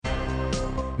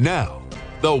Now,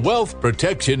 the Wealth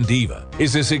Protection Diva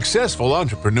is a successful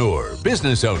entrepreneur,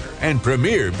 business owner, and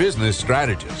premier business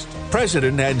strategist,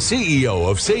 president and CEO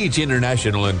of Sage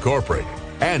International Incorporated,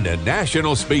 and a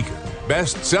national speaker,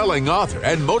 best-selling author,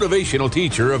 and motivational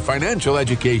teacher of financial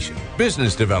education,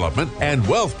 business development, and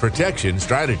wealth protection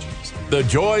strategies. The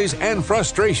joys and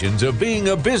frustrations of being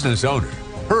a business owner.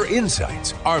 Her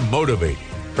insights are motivating.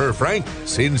 Her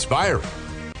frankness inspiring.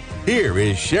 Here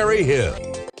is Sherry Hill.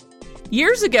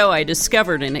 Years ago, I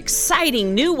discovered an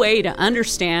exciting new way to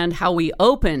understand how we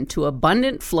open to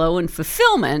abundant flow and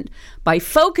fulfillment by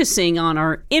focusing on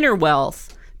our inner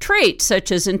wealth, traits such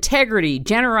as integrity,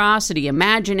 generosity,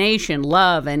 imagination,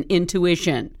 love, and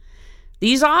intuition.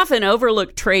 These often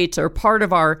overlooked traits are part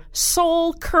of our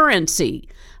soul currency,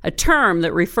 a term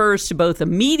that refers to both a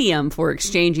medium for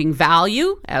exchanging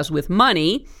value, as with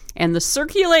money, and the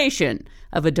circulation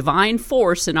of a divine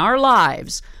force in our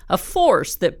lives, a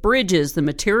force that bridges the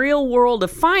material world of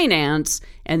finance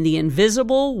and the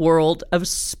invisible world of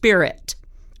spirit.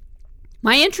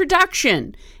 My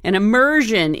introduction and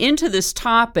immersion into this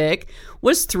topic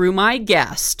was through my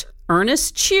guest,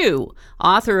 Ernest Chu,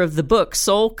 author of the book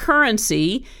Soul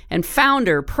Currency and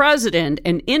founder, president,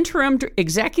 and interim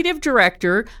executive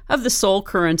director of the Soul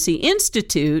Currency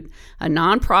Institute, a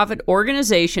nonprofit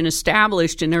organization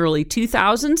established in early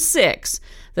 2006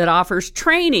 that offers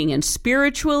training in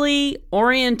spiritually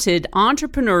oriented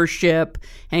entrepreneurship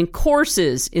and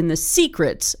courses in the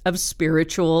secrets of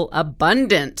spiritual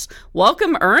abundance.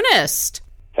 Welcome, Ernest.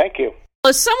 Thank you.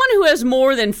 As someone who has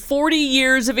more than 40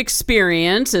 years of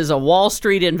experience as a Wall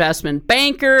Street investment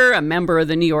banker, a member of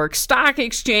the New York Stock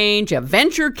Exchange, a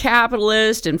venture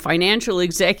capitalist, and financial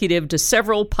executive to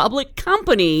several public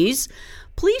companies,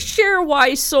 please share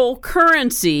why Soul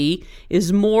Currency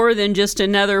is more than just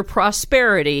another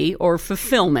prosperity or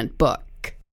fulfillment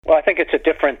book. Well, I think it's a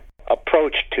different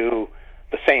approach to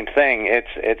the same thing.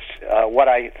 It's what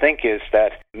I think is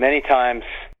that many times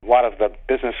a lot of the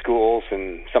business schools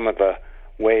and some of the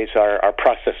ways are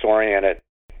process-oriented.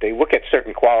 They look at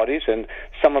certain qualities, and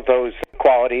some of those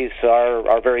qualities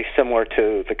are very similar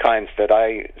to the kinds that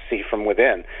I see from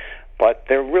within. But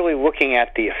they're really looking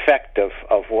at the effect of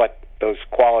what those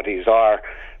qualities are,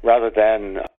 rather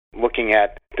than looking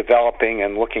at developing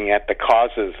and looking at the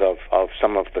causes of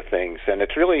some of the things. And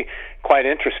it's really quite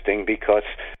interesting because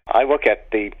I look at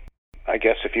I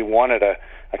guess if you wanted a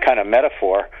kind of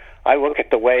metaphor, I look at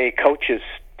the way coaches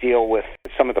deal with,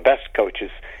 some of the best coaches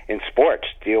in sports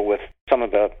deal with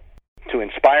to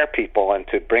inspire people and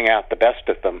to bring out the best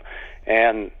of them.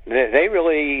 And they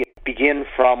really begin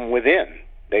from within.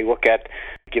 They look at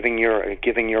giving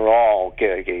your all,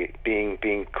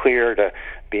 being clear, to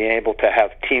being able to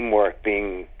have teamwork,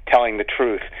 telling the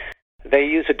truth. They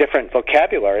use a different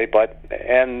vocabulary,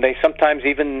 and they sometimes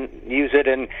even use it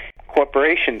in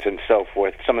corporations and so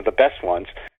forth, some of the best ones.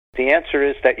 The answer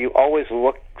is that you always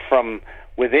look from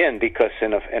within, because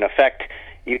in effect,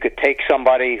 you could take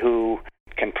somebody who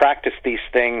can practice these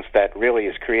things, that really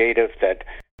is creative, that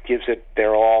gives it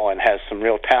their all and has some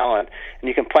real talent, and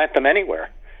you can plant them anywhere.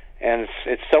 And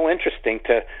it's so interesting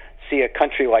to see a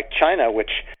country like China,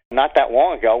 which not that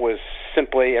long ago was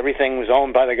simply everything was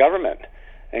owned by the government,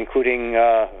 including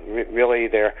really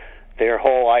their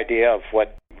whole idea of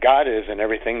what God is and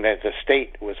everything. That the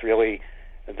state was really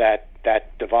that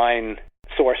divine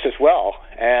source as well.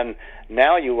 And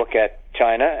now you look at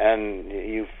China, and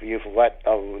you've let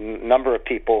a number of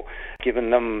people,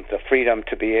 given them the freedom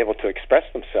to be able to express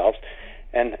themselves,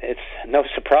 and it's no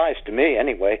surprise to me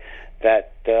anyway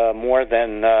that more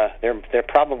than they're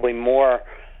probably more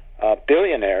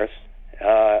billionaires,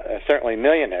 certainly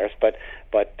millionaires, but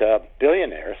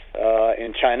billionaires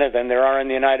in China than there are in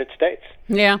the United States.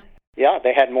 Yeah,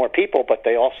 they had more people, but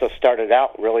they also started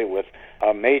out really with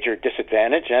a major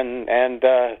disadvantage, and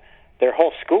their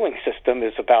whole schooling system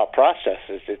is about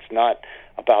processes. It's not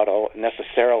about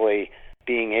necessarily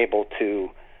being able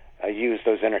to use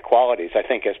those inner qualities. I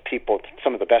think as people,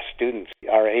 some of the best students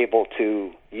are able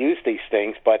to use these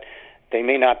things, but they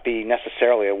may not be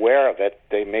necessarily aware of it.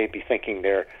 They may be thinking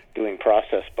they're doing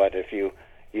process, but if you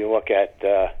look at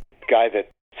the guy that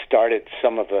started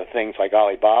some of the things like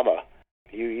Alibaba,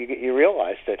 you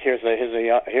realize that here's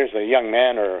a young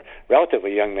man, or a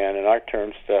relatively young man in our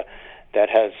terms, that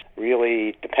has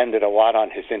really depended a lot on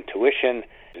his intuition.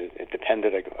 It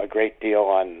depended a great deal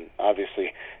on,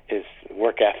 obviously, his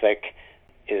work ethic,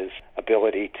 his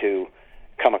ability to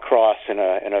come across in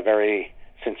a very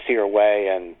sincere way,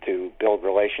 and to build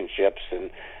relationships and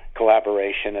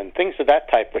collaboration and things of that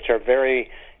type, which are very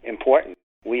important.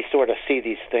 We sort of see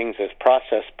these things as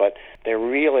process, but they're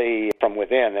really from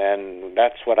within, and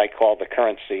that's what I call the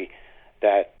currency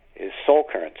that is soul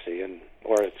currency,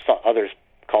 or others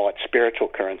call it spiritual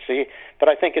currency. But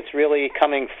I think it's really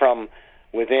coming from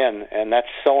within, and that's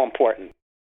so important.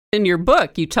 In your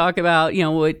book, you talk about,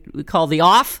 what we call the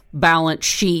off-balance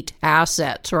sheet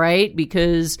assets, right?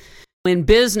 Because in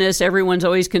business, everyone's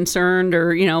always concerned,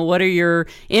 or, what are your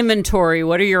inventory,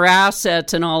 what are your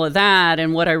assets and all of that.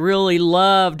 And what I really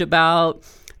loved about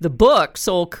the book,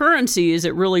 Soul Currency, is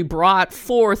it really brought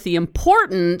forth the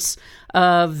importance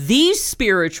of these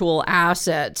spiritual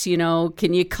assets.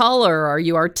 Can you color? Are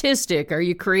you artistic? Are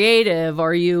you creative?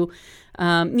 Are you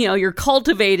your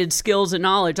cultivated skills and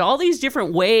knowledge, all these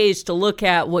different ways to look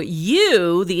at what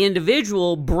you, the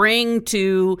individual, bring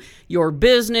to your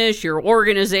business, your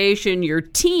organization, your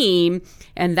team.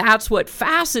 And that's what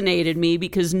fascinated me,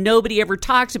 because nobody ever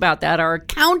talks about that. Our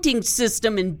accounting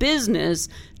system in business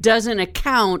doesn't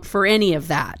account for any of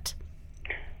that.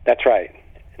 That's right.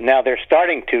 Now they're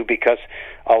starting to, because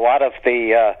a lot of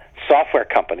the software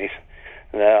companies,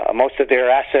 most of their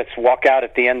assets walk out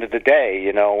at the end of the day,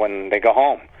 when they go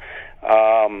home.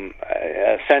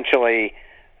 Essentially,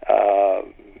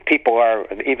 people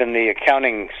even the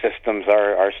accounting systems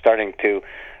are starting to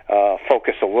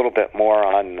focus a little bit more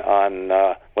on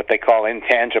what they call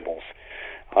intangibles.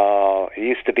 It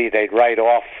used to be they'd write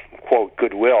off, quote,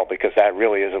 goodwill, because that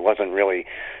it wasn't really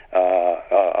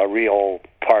a real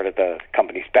part of the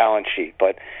company's balance sheet.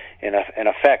 But in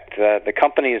effect, the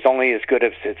company is only as good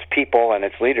as its people and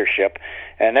its leadership,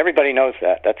 and everybody knows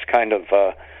that. That's kind of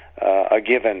a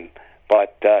given.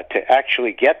 But to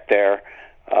actually get there,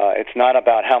 it's not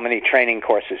about how many training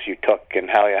courses you took and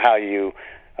how you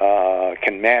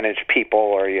can manage people,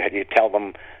 or you tell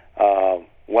them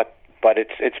what. But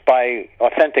it's by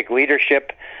authentic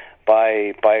leadership,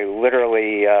 by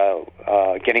literally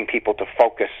getting people to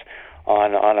focus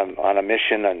on a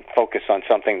mission and focus on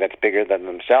something that's bigger than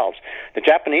themselves. The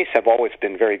Japanese have always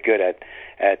been very good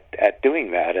at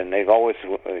doing that, and they've always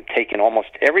taken almost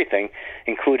everything,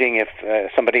 including if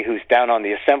somebody who's down on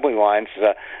the assembly lines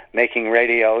making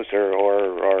radios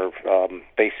or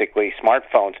basically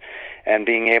smartphones, and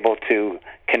being able to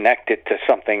connect it to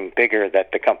something bigger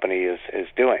that the company is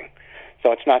doing.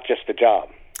 So it's not just a job.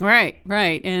 Right.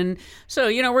 And so,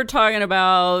 we're talking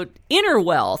about inner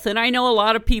wealth. And I know a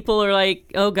lot of people are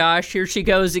like, oh, gosh, here she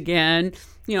goes again.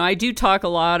 I do talk a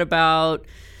lot about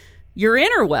your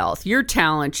inner wealth, your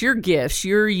talents, your gifts,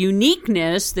 your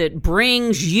uniqueness that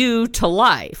brings you to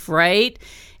life, right?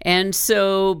 And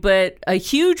so, but a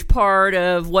huge part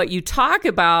of what you talk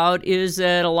about is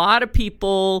that a lot of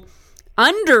people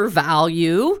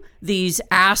undervalue these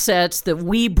assets that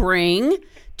we bring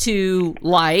to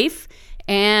life.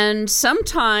 And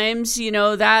sometimes,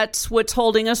 that's what's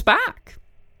holding us back.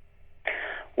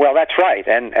 Well, that's right.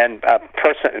 And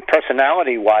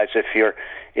personality-wise,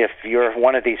 if you're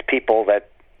one of these people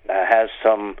that has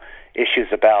some issues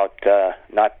about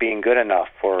not being good enough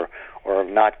or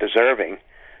not deserving,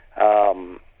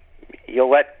 you'll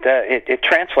let it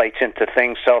translates into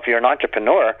things. So if you're an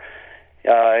entrepreneur,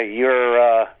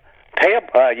 your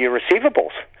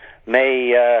receivables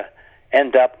may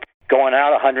end up going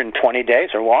out 120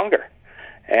 days or longer,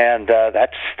 and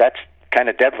that's kind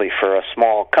of deadly for a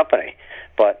small company.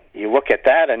 But you look at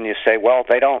that and you say, well,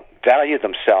 they don't value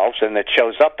themselves, and it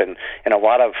shows up in a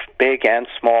lot of big and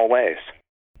small ways.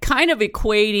 Kind of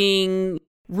equating,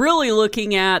 really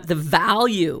looking at the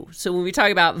value. So when we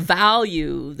talk about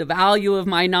value, the value of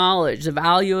my knowledge, the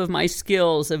value of my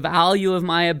skills, the value of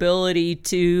my ability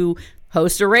to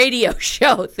host a radio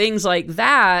show, things like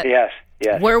that. Yes.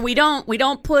 Where we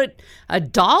don't put a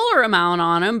dollar amount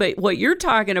on them, but what you're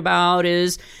talking about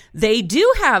is they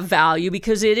do have value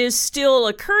because it is still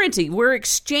a currency. We're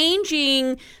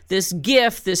exchanging this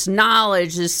gift, this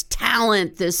knowledge, this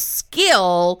talent, this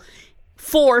skill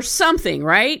for something,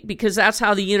 right? Because that's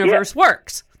how the universe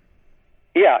works.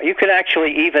 Yeah, you can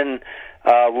actually even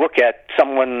look at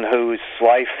someone whose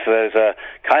life is a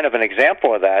kind of an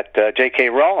example of that, J.K.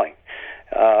 Rowling.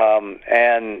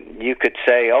 And you could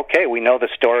say, okay, we know the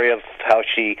story of how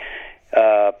she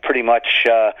pretty much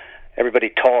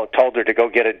everybody told her to go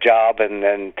get a job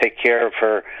and take care of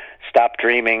her, stop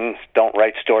dreaming, don't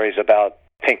write stories about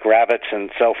pink rabbits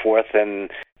and so forth, and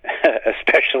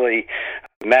especially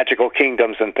magical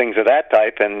kingdoms and things of that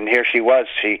type. And here she was.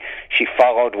 She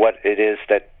followed what it is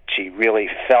that she really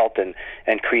felt and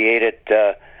created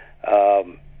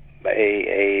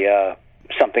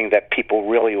something that people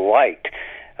really liked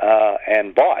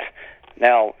and bought.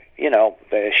 Now,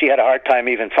 she had a hard time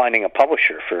even finding a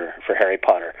publisher for Harry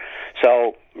Potter.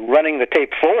 So running the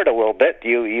tape forward a little bit,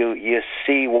 you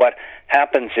see what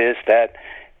happens is that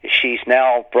she's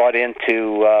now brought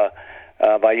into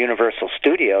by Universal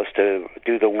Studios to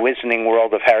do the Wizarding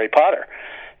World of Harry Potter.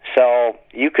 So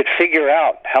you could figure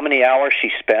out how many hours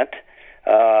she spent.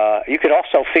 You could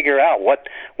also figure out what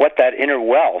that inner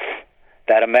wealth,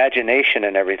 that imagination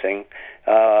and everything,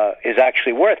 is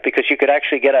actually worth, because you could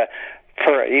actually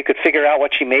you could figure out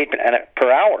what she made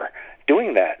per hour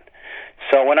doing that.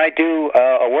 So when I do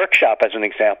a workshop, as an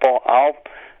example, I'll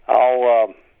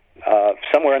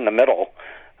somewhere in the middle,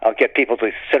 I'll get people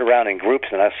to sit around in groups,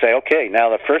 and I'll say, okay, now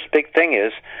the first big thing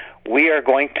is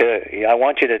I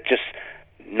want you to just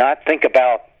not think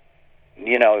about,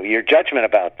 your judgment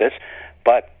about this,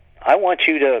 but I want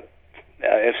you to,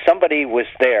 if somebody was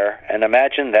there, and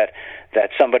imagine that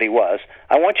somebody was,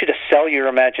 I want you to sell your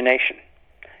imagination.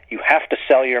 You have to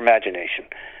sell your imagination.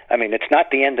 I mean, it's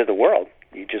not the end of the world.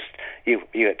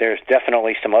 There's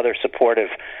definitely some other supportive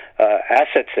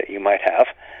assets that you might have,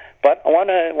 but I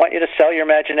want you to sell your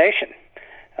imagination.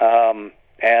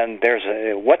 And there's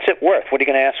what's it worth? What are you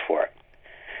going to ask for it?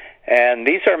 And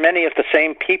these are many of the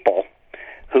same people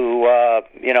who,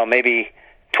 maybe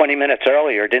 20 minutes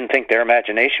earlier didn't think their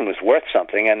imagination was worth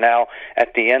something, and now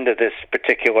at the end of this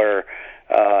particular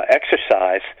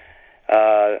exercise,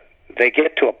 they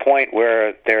get to a point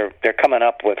where they're coming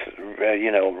up with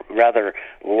rather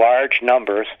large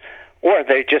numbers, or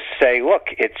they just say, look,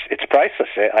 it's priceless.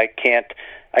 I can't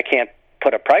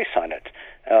put a price on it.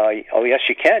 Oh yes,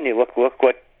 you can. You look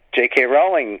what J.K.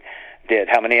 Rowling did.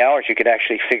 How many hours you could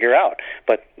actually figure out?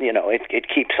 But it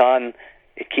keeps on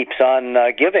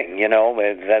giving.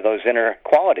 Those inner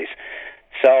qualities.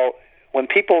 So when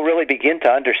people really begin to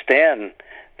understand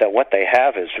that what they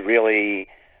have is really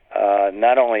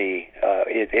not only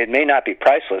it may not be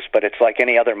priceless, but it's like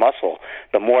any other muscle.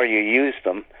 The more you use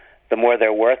them, the more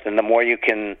they're worth, and the more you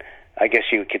can, I guess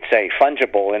you could say,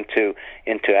 fungible into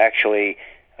actually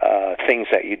things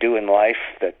that you do in life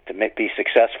that may be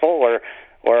successful,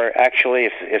 or actually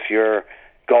if your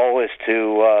goal is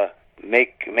to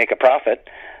make a profit,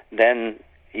 then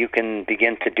you can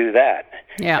begin to do that.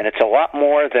 Yeah. And it's a lot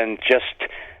more than just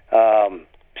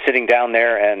sitting down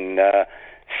there and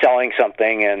selling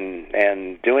something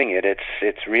and doing it.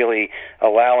 It's really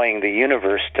allowing the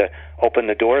universe to open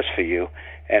the doors for you,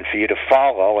 and for you to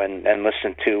follow and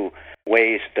listen to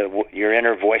ways that your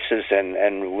inner voices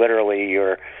and literally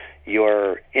your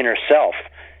inner self,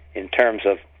 in terms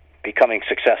of becoming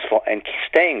successful and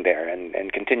staying there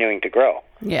and continuing to grow.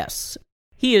 Yes.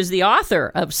 He is the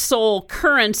author of Soul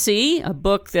Currency, a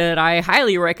book that I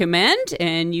highly recommend,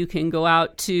 and you can go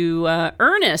out to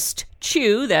Ernest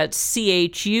Chew, that's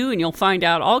CHU, and you'll find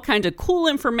out all kinds of cool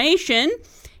information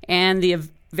and the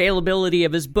availability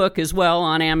of his book as well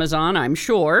on Amazon, I'm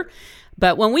sure.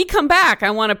 But when we come back,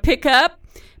 I want to pick up,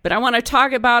 but I want to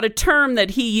talk about a term that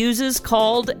he uses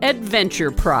called Adventure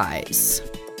Prize.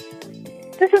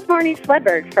 This is Marnie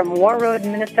Sledberg from War Road,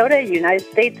 Minnesota, United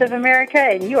States of America,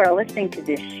 and you are listening to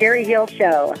The Sherry Hill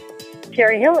Show.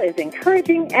 Sherry Hill is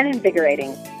encouraging and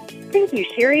invigorating. Thank you,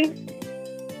 Sherry.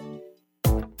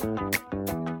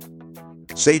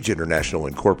 Sage International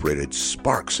Incorporated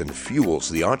sparks and fuels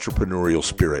the entrepreneurial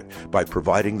spirit by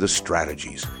providing the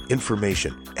strategies,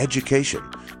 information, education,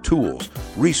 tools,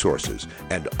 resources,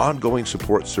 and ongoing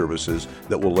support services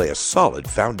that will lay a solid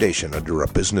foundation under a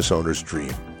business owner's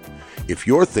dream. If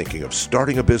you're thinking of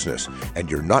starting a business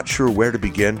and you're not sure where to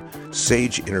begin,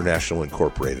 Sage International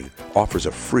Incorporated offers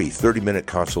a free 30-minute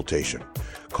consultation.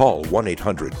 Call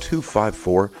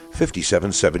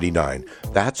 1-800-254-5779.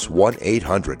 That's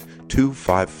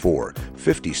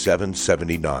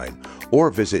 1-800-254-5779. Or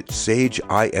visit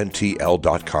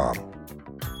sageintl.com.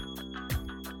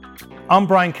 I'm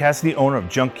Brian Cassidy, owner of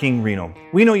Junk King Reno.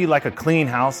 We know you like a clean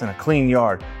house and a clean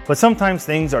yard, but sometimes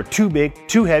things are too big,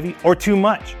 too heavy, or too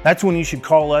much. That's when you should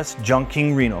call us Junk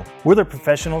King Reno. We're the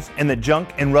professionals in the junk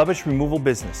and rubbish removal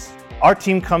business. Our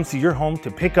team comes to your home to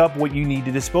pick up what you need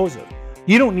to dispose of.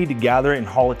 You don't need to gather and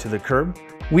haul it to the curb.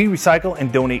 We recycle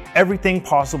and donate everything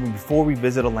possible before we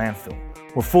visit a landfill.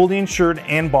 We're fully insured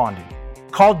and bonded.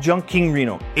 Call Junk King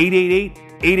Reno,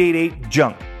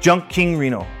 888-888-JUNK. Junk King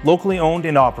Reno, locally owned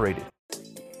and operated.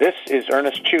 This is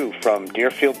Ernest Chew from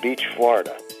Deerfield Beach,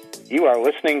 Florida. You are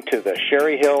listening to the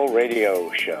Sherry Hill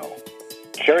Radio Show.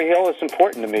 Sherry Hill is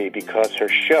important to me because her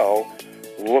show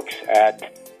looks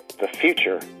at the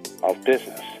future of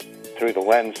business through the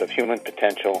lens of human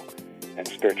potential and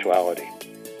spirituality.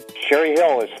 Sherry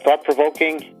Hill is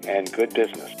thought-provoking and good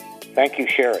business. Thank you,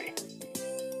 Sherry.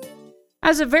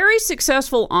 As a very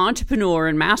successful entrepreneur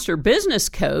and master business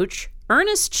coach,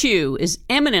 Ernest Chew is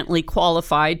eminently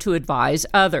qualified to advise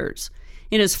others.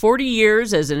 In his 40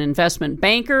 years as an investment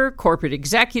banker, corporate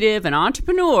executive, and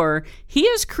entrepreneur, he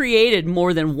has created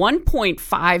more than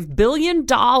 $1.5 billion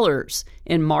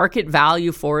in market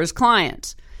value for his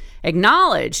clients.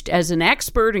 Acknowledged as an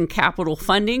expert in capital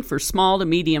funding for small to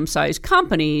medium-sized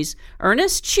companies,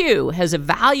 Ernest Chu has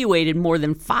evaluated more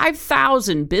than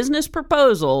 5,000 business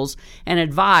proposals and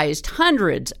advised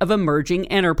hundreds of emerging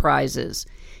enterprises.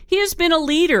 He has been a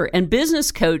leader and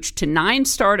business coach to 9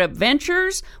 startup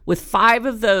ventures, with 5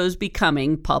 of those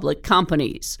becoming public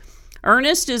companies.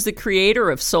 Ernest is the creator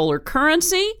of Solar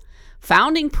Currency,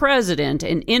 founding president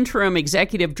and interim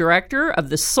executive director of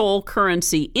the Soul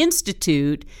Currency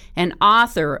Institute, and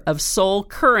author of Soul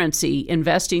Currency,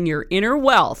 Investing Your Inner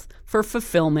Wealth for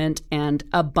Fulfillment and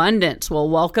Abundance. Well,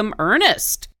 welcome,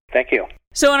 Ernest. Thank you.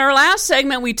 So in our last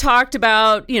segment, we talked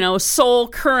about, soul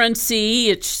currency.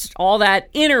 It's all that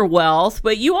inner wealth,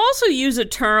 but you also use a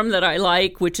term that I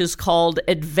like, which is called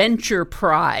adventure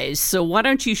prize. So why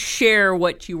don't you share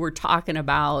what you were talking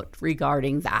about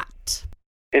regarding that?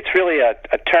 It's really a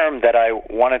term that I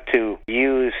wanted to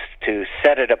use to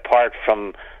set it apart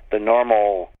from the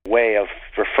normal way of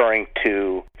referring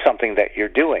to something that you're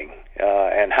doing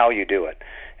and how you do it.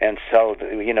 And so,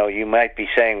 you might be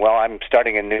saying, well, I'm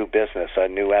starting a new business, a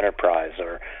new enterprise,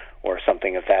 or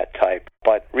something of that type.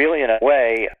 But really, in a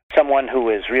way, someone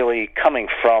who is really coming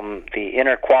from the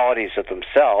inner qualities of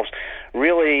themselves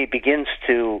really begins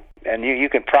to, and you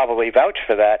can probably vouch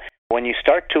for that, when you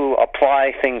start to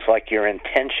apply things like your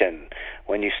intention,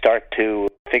 when you start to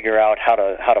figure out how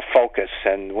to focus,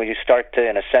 and when you start to,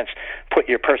 in a sense, put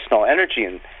your personal energy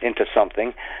into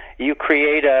something, you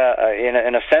create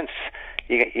in a sense,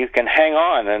 you can hang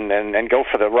on and go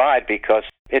for the ride, because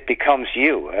it becomes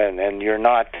you, and you're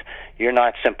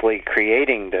not simply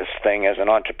creating this thing as an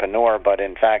entrepreneur, but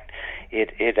in fact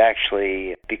it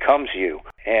actually becomes you,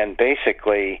 and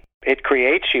basically it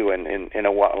creates you in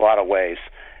a lot of ways.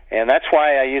 And that's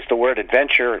why I use the word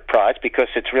adventure prize, because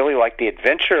it's really like the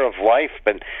adventure of life,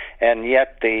 and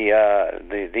yet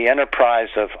the enterprise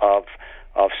of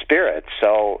spirit.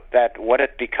 So that what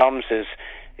it becomes is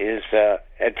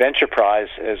adventure prize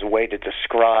as a way to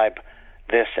describe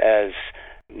this as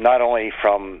not only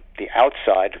from the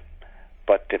outside,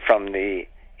 but from the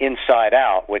inside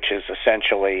out, which is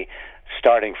essentially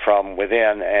starting from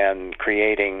within and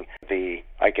creating the,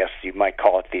 I guess you might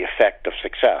call it, the effect of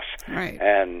success. Right.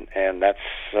 And that's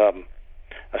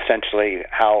essentially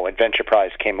how Adventure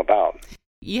Prize came about.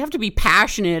 You have to be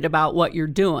passionate about what you're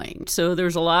doing. So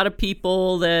there's a lot of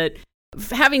people that,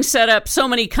 having set up so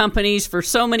many companies for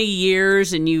so many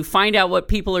years, and you find out what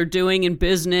people are doing in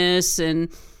business, and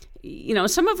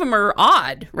some of them are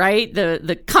odd, right?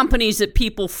 The companies that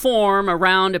people form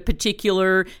around a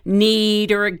particular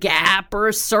need or a gap or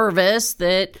a service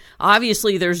that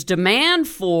obviously there's demand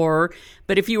for.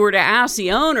 But if you were to ask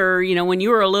the owner, when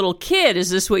you were a little kid, is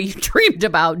this what you dreamed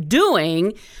about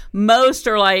doing? Most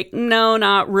are like, no,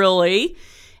 not really.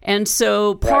 And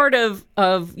so part of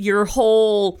your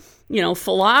whole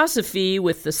philosophy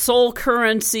with the Soul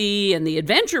Currency and the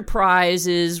Adventure Prize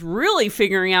is really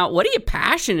figuring out, what are you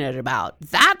passionate about?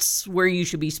 That's where you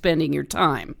should be spending your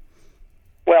time.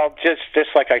 Well, just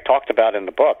like I talked about in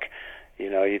the book,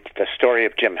 the story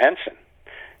of Jim Henson,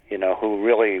 who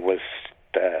really was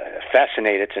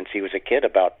fascinated since he was a kid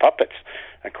about puppets.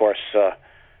 Of course,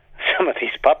 some of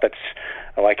these puppets,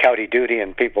 like Howdy Doody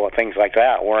and people and things like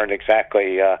that, weren't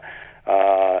exactly...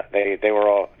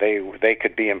 They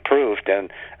could be improved,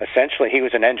 and essentially he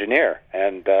was an engineer,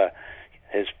 and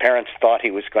his parents thought he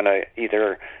was going to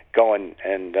either go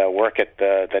and work at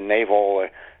the naval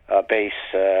base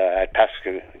at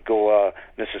Pascagoula,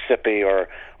 Mississippi, or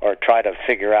try to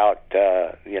figure out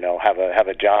have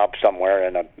a job somewhere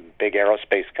in a big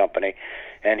aerospace company.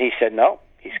 And he said no,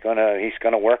 he's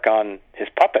gonna work on his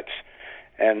puppets,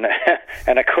 and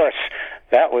and of course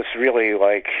that was really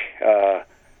like.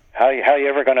 How are you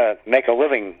ever going to make a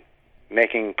living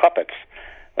making puppets?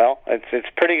 Well, it's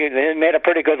pretty good. He made a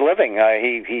pretty good living.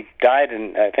 He died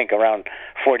in, I think, around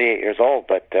 48 years old.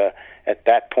 But at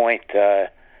that point, Jim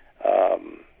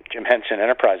Henson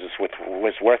Enterprises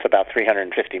was worth about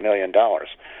 $350 million.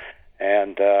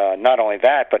 And not only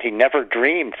that, but he never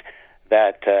dreamed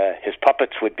that his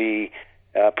puppets would be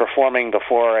performing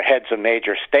before heads of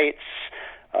major states.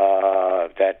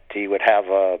 That he would have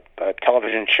a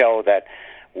television show that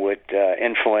would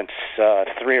influence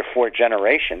 3 or 4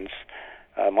 generations.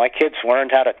 My kids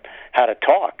learned how to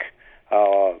talk.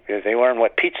 They learned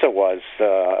what pizza was.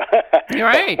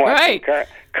 Right.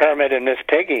 Kermit and Miss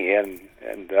Piggy, and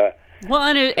Well,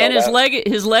 and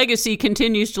his legacy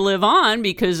continues to live on,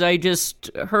 because I just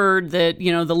heard that,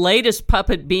 the latest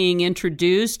puppet being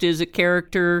introduced is a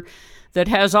character that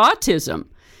has autism.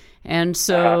 And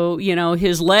so,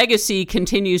 his legacy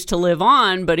continues to live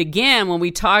on. But again, when we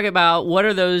talk about what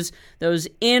are those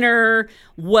inner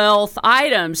wealth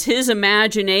items, his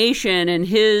imagination and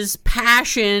his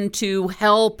passion to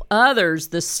help others,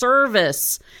 the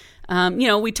service,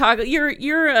 we talk,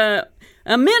 you're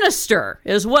a minister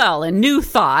as well, in New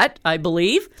Thought, I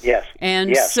believe. Yes.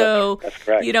 And so, that's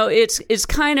correct. It's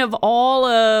kind of all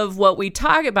of what we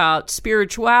talk about: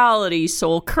 spirituality,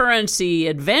 soul currency,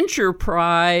 adventure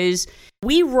prize.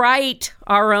 We write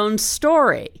our own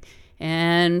story.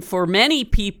 And for many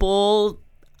people,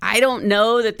 I don't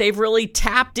know that they've really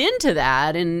tapped into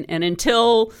that. And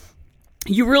until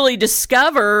you really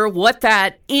discover what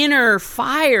that inner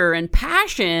fire and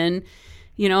passion,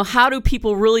 how do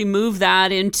people really move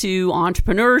that into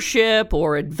entrepreneurship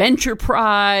or adventure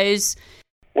prize?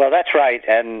 Well, that's right.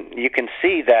 And you can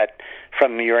see that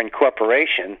from your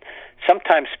incorporation.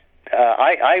 Sometimes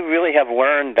I really have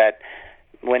learned that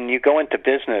when you go into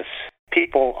business,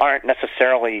 people aren't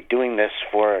necessarily doing this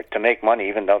to make money,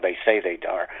 even though they say they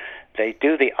are. They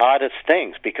do the oddest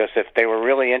things, because if they were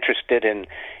really interested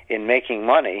in making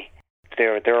money,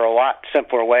 there are a lot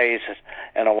simpler ways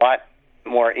and a lot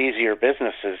more easier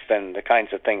businesses than the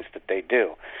kinds of things that they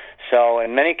do. So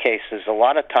in many cases, a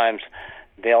lot of times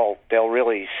they'll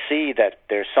really see that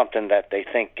there's something that they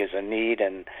think is a need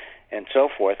and so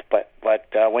forth. But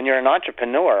when you're an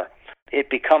entrepreneur, it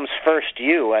becomes first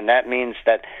you, and that means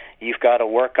that you've got to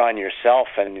work on yourself.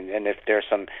 And if there's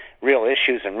some real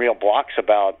issues and real blocks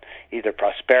about either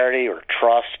prosperity or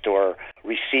trust or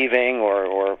receiving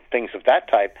or things of that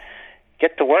type,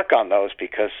 get to work on those,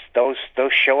 because those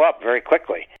show up very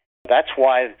quickly. That's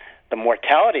why the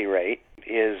mortality rate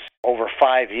is over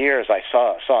 5 years. I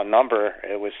saw a number.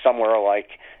 It was somewhere like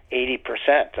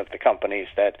 80% of the companies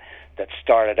that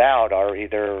started out are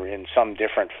either in some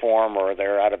different form or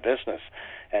they're out of business.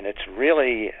 And it's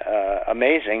really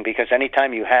amazing, because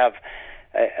anytime you have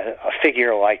a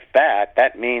figure like that,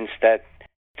 that means that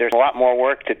there's a lot more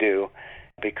work to do,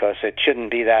 because it shouldn't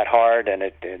be that hard, and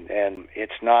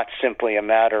it's not simply a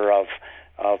matter of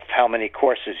how many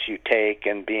courses you take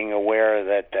and being aware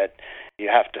that you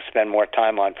have to spend more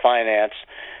time on finance,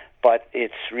 but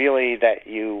it's really that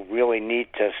you really need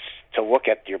to look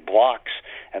at your blocks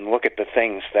and look at the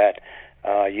things that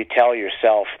you tell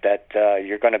yourself that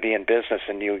you're going to be in business,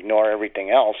 and you ignore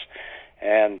everything else,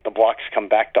 and the blocks come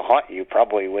back to haunt you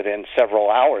probably within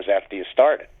several hours after you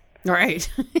start it. Right,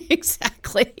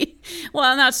 exactly. Well,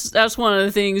 and that's one of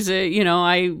the things that,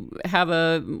 I have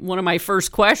one of my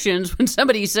first questions when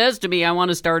somebody says to me, I want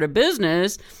to start a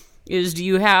business, is, do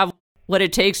you have what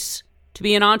it takes to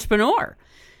be an entrepreneur?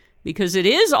 Because it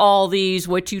is all these,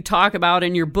 what you talk about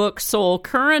in your book, Soul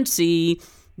Currency,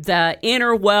 the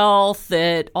inner wealth,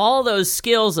 that all those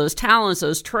skills, those talents,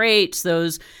 those traits,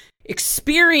 those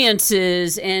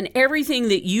experiences, and everything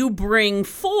that you bring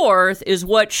forth is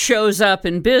what shows up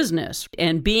in business.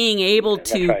 And being able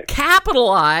to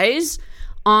capitalize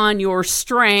on your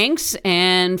strengths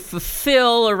and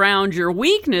fulfill around your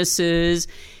weaknesses,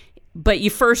 but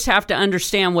you first have to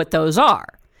understand what those are.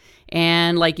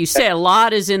 And like you said, a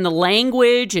lot is in the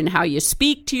language and how you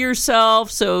speak to yourself.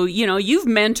 So, you've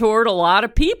mentored a lot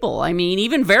of people. I mean,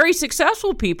 even very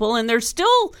successful people, and they're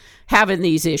still having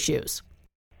these issues.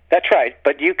 That's right,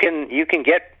 but you can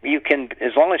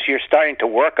as long as you're starting to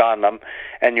work on them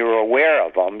and you're aware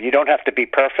of them. You don't have to be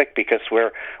perfect, because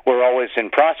we're always in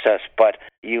process, but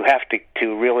you have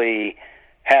to really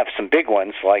have some big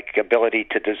ones, like ability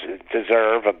to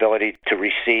deserve, ability to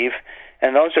receive,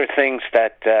 and those are things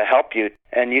that help you.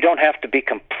 And you don't have to be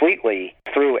completely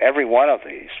through every one of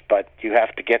these, but you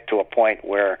have to get to a point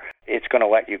where it's going to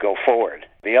let you go forward.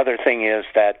 The other thing is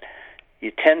that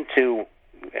you tend to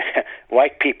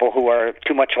like people who are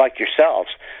too much like yourselves.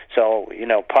 So,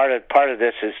 part of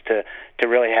this is to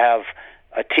really have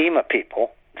a team of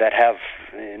people that have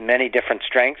many different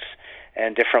strengths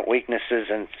and different weaknesses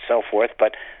and so forth,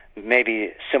 but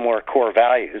maybe similar core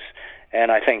values.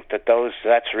 And I think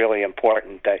that's really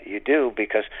important that you do,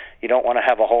 because you don't want to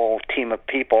have a whole team of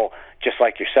people just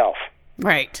like yourself.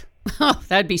 Right. Oh,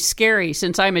 that'd be scary.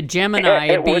 Since I'm a Gemini,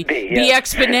 it'd be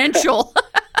exponential.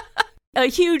 A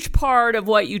huge part of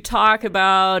what you talk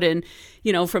about, and,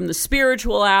 from the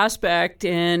spiritual aspect,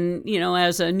 and,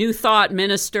 as a New Thought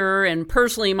minister, and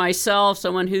personally myself,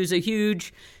 someone who's a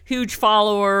huge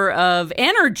follower of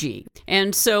energy.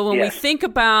 And so when we think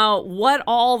about what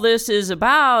all this is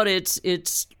about,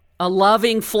 it's a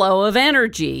loving flow of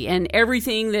energy, and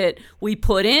everything that we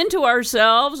put into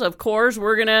ourselves, of course,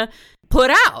 we're going to put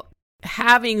out.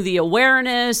 Having the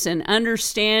awareness and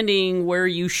understanding where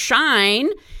you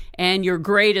shine and your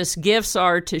greatest gifts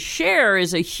are to share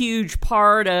is a huge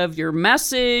part of your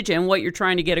message and what you're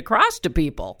trying to get across to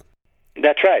people.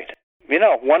 That's right. You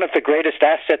know, one of the greatest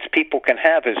assets people can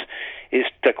have is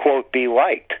to, quote, be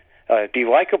liked, be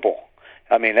likable.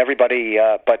 I mean, everybody,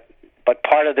 but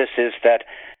part of this is that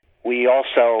we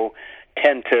also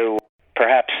tend to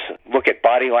perhaps look at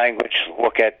body language,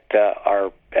 look at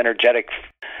our energetic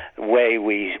way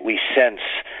we sense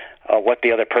what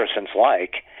the other person's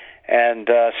like. And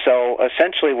so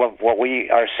essentially what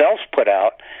we ourselves put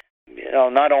out, you know,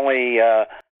 not only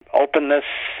openness,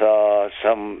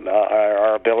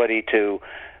 our ability to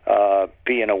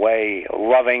be in a way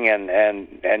loving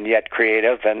and yet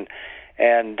creative, and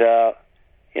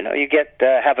you know, you get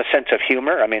have a sense of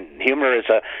humor. I mean, humor is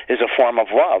a form of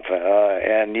love,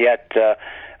 and yet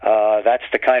that's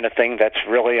the kind of thing that's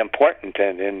really important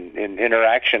in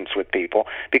interactions with people,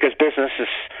 because business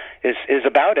is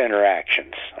about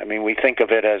interactions. I mean, we think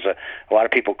of it as a lot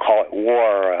of people call it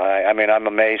war. I mean, I'm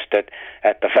amazed at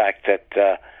the fact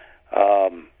that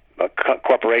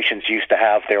corporations used to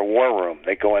have their war room.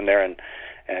 They go in there and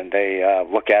they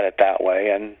look at it that way,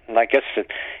 and I guess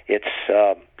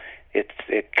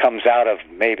it comes out of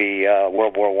maybe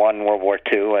World War I, World War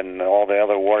II, and all the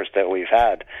other wars that we've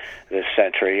had this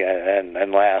century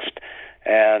and last.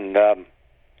 And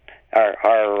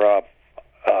our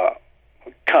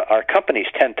companies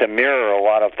tend to mirror a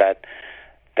lot of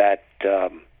that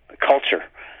culture,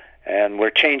 and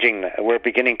we're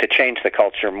beginning to change the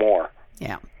culture more.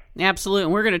 Yeah, absolutely.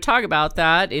 And we're going to talk about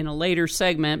that in a later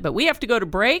segment, but we have to go to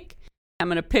break. I'm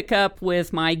going to pick up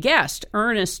with my guest,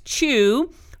 Ernest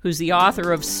Chu, who's the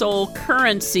author of Soul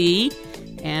Currency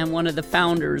and one of the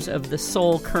founders of the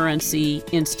Soul Currency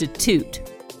Institute.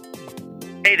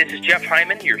 Hey, this is Jeff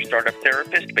Hyman, your startup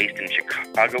therapist based in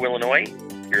Chicago, Illinois.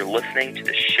 You're listening to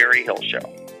The Sherry Hill Show.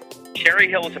 Sherry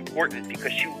Hill is important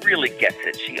because she really gets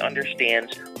it. She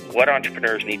understands what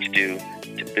entrepreneurs need to do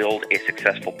to build a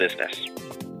successful business.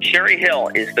 Sherry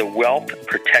Hill is the wealth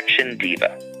protection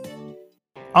diva.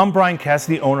 I'm Brian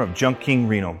Cassidy, owner of Junk King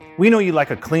Reno. We know you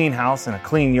like a clean house and a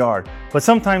clean yard, but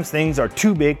sometimes things are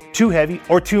too big, too heavy,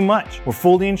 or too much. We're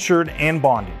fully insured and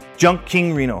bonded. Junk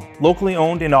King Reno, locally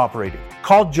owned and operated.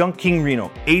 Call Junk King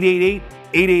Reno,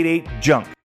 888-888-JUNK.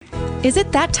 Is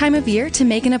it that time of year to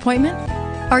make an appointment?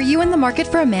 Are you in the market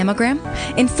for a mammogram?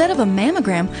 Instead of a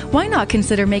mammogram, why not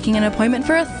consider making an appointment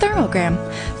for a thermogram?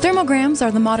 Thermograms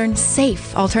are the modern,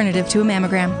 safe alternative to a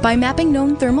mammogram. By mapping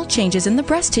known thermal changes in the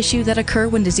breast tissue that occur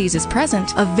when disease is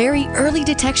present, a very early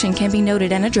detection can be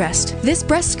noted and addressed. This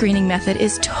breast screening method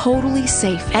is totally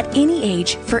safe at any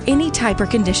age for any type or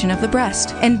condition of the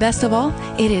breast. And best of all,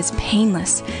 it is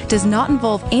painless, does not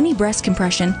involve any breast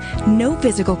compression, no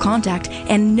physical contact,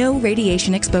 and no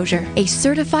radiation exposure. A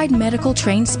certified medical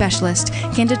trained specialist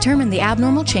can determine the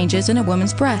abnormal changes in a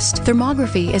woman's breast.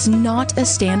 Thermography is not a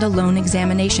standalone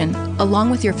examination. Along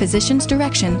with your physician's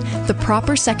direction, the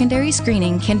proper secondary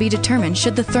screening can be determined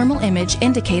should the thermal image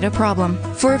indicate a problem.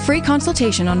 For a free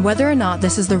consultation on whether or not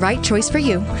this is the right choice for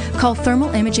you, call Thermal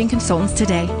Imaging Consultants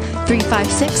today,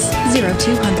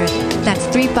 356-0200. That's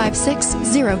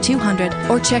 356-0200,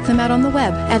 or check them out on the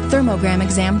web at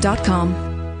thermogramexam.com.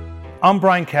 I'm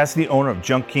Brian Cassidy, owner of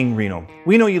Junk King Reno.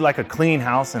 We know you like a clean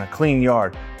house and a clean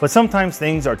yard, but sometimes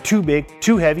things are too big,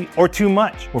 too heavy, or too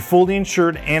much. We're fully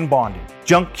insured and bonded.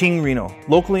 Junk King Reno,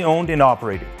 locally owned and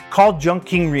operated. Call Junk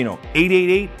King Reno,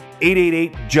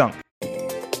 888-888-JUNK.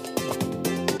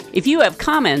 If you have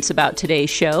comments about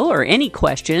today's show or any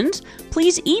questions,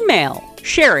 please email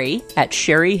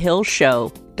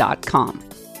sherry@sherryhillshow.com.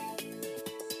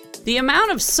 The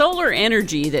amount of solar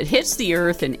energy that hits the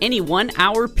Earth in any 1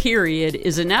 hour period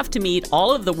is enough to meet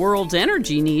all of the world's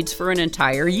energy needs for an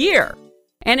entire year.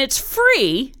 And it's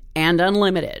free and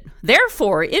unlimited.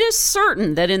 Therefore, it is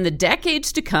certain that in the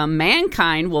decades to come,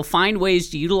 mankind will find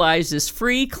ways to utilize this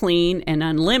free, clean, and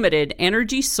unlimited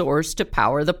energy source to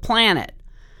power the planet.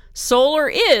 Solar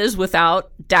is, without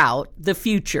doubt, the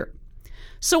future.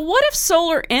 So what if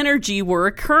solar energy were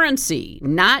a currency,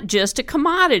 not just a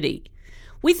commodity?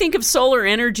 We think of solar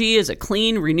energy as a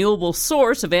clean, renewable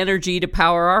source of energy to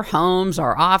power our homes,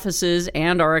 our offices,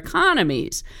 and our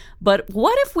economies. But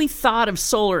what if we thought of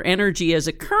solar energy as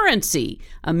a currency,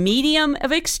 a medium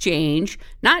of exchange,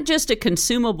 not just a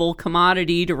consumable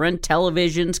commodity to run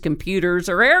televisions, computers,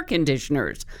 or air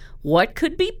conditioners? What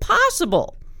could be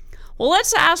possible? Well,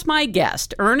 let's ask my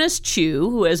guest, Ernest Chu,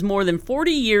 who has more than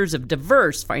 40 years of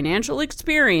diverse financial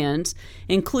experience,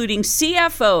 including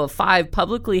CFO of 5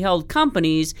 publicly held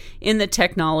companies in the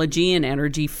technology and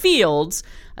energy fields,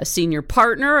 a senior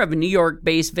partner of a New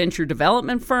York-based venture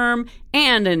development firm,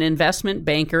 and an investment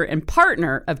banker and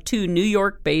partner of 2 New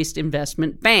York-based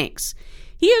investment banks.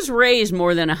 He has raised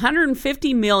more than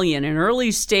 $150 million in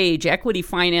early-stage equity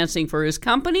financing for his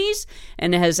companies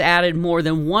and has added more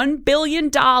than $1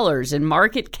 billion in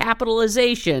market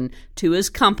capitalization to his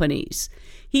companies.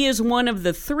 He is one of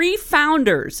the 3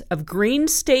 founders of Green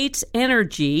States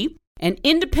Energy, an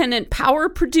independent power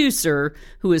producer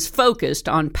who is focused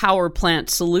on power plant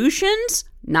solutions,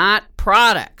 not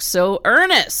products. So,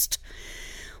 Ernest,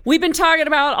 we've been talking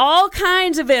about all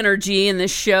kinds of energy in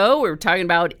this show. We were talking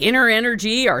about inner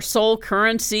energy, our soul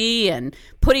currency, and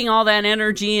putting all that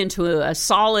energy into a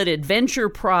solid adventure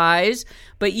prize.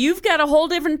 But you've got a whole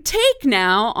different take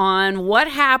now on what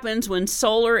happens when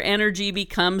solar energy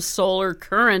becomes solar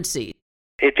currency.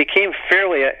 It became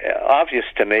fairly obvious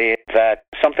to me that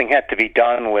something had to be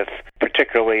done with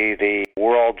particularly the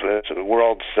world's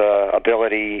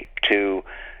ability to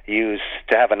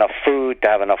have enough food, to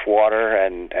have enough water,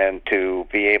 and to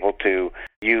be able to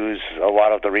use a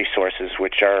lot of the resources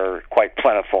which are quite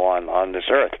plentiful on this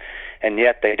earth. And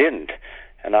yet they didn't.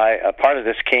 And a part of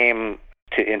this came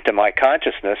into my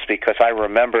consciousness because I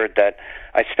remembered that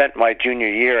I spent my junior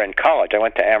year in college. I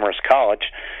went to Amherst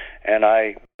College, and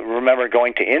I remember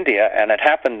going to India, and it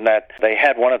happened that they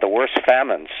had one of the worst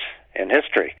famines in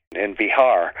history in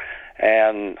Bihar.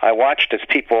 And I watched as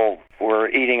people were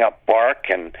eating up bark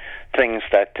and things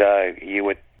that you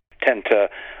would tend to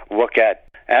look at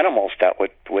animals that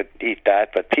would eat that,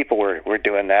 but people were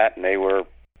doing that, and they were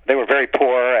very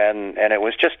poor, and it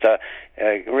was just a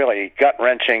really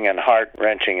gut-wrenching and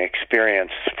heart-wrenching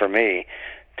experience for me.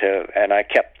 And I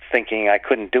kept thinking I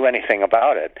couldn't do anything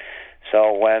about it.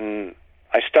 So when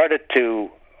I started to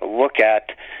look at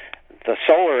the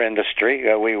solar industry,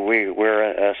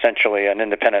 we're essentially an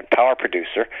independent power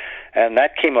producer, and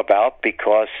that came about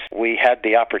because we had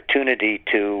the opportunity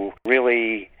to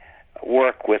really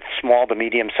work with small to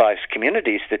medium-sized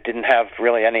communities that didn't have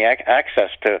really any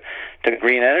access to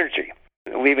green energy.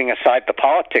 Leaving aside the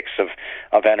politics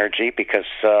of energy, because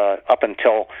up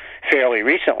until fairly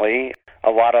recently,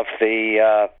 a lot of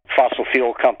the fossil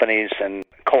fuel companies and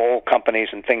coal companies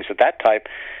and things of that type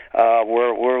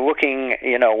we're looking,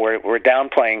 we're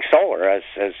downplaying solar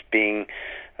as being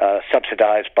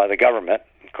subsidized by the government.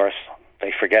 Of course,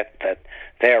 they forget that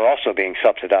they are also being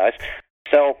subsidized.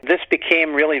 So this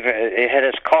became it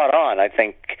has caught on, I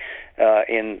think,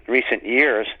 in recent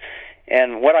years.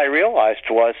 And what I realized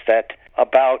was that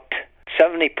about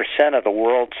 70% of the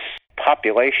world's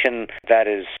population that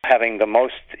is having the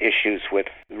most issues with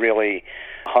really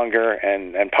hunger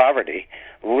and poverty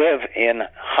live in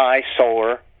high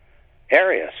solar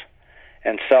areas.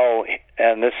 And so,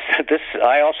 this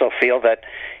I also feel that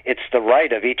it's the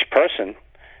right of each person,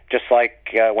 just like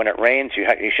when it rains, you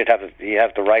have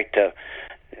the right to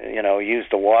use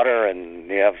the water, and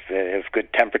you have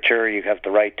good temperature, you have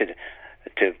the right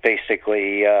to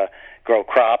basically grow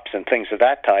crops and things of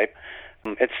that type.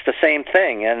 It's the same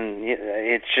thing, and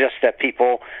it's just that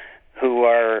people who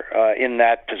are in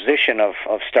that position of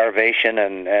starvation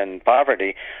and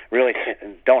poverty really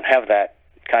don't have that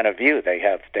kind of view. They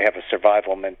have a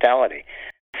survival mentality.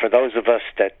 For those of us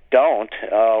that don't,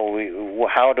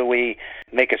 how do we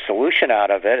make a solution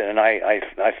out of it? And I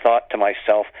thought to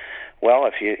myself, well,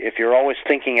 if you're always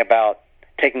thinking about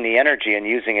taking the energy and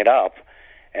using it up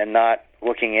and not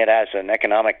looking at it as an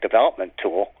economic development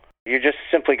tool, you're just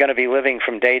simply going to be living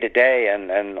from day to day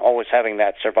and always having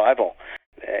that survival.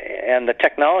 And the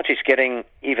technology's getting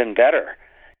even better.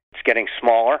 It's getting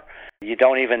smaller. You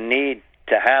don't even need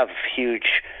to have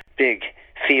huge, big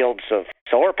fields of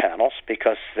solar panels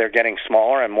because they're getting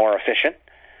smaller and more efficient.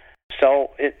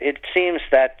 So it seems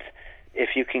that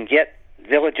if you can get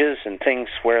villages and things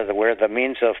where the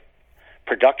means of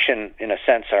production, in a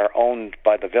sense, are owned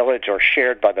by the village or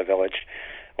shared by the village,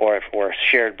 or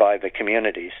shared by the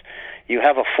communities, you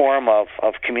have a form of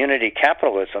community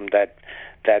capitalism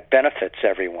that benefits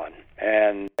everyone.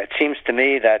 And it seems to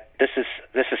me that this is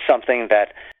something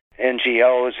that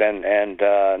NGOs and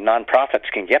nonprofits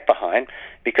can get behind,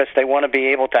 because they want to be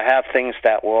able to have things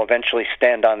that will eventually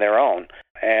stand on their own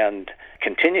and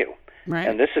continue. Right.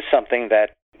 And this is something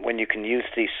that when you can use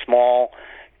these small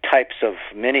types of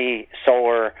mini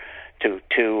solar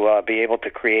to be able to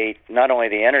create not only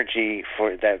the energy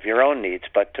for your own needs,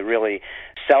 but to really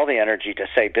sell the energy to,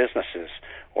 say, businesses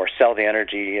or sell the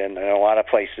energy in a lot of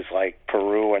places like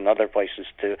Peru and other places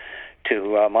to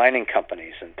mining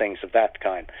companies and things of that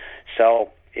kind. So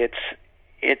it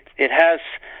has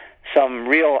some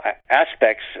real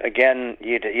aspects. Again,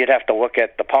 you'd have to look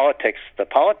at the politics. The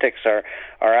politics are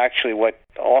actually what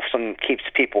often keeps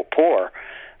people poor,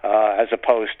 as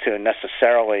opposed to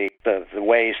necessarily the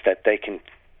ways that they can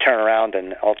turn around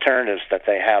and alternatives that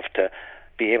they have to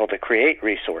be able to create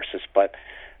resources. But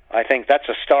I think that's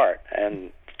a start,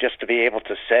 and just to be able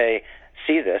to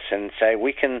see this and say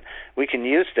we can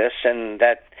use this, and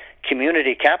that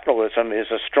community capitalism is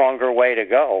a stronger way to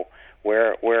go,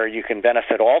 where you can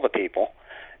benefit all the people,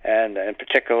 and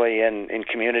particularly in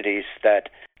communities that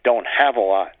don't have a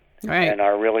lot, right, and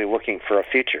are really looking for a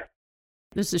future.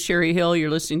 This is Sherry Hill. You're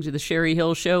listening to The Sherry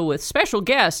Hill Show with special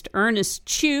guest Ernest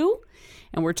Chu.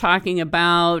 And we're talking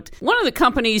about one of the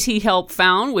companies he helped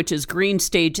found, which is Green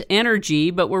States Energy,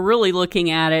 but we're really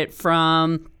looking at it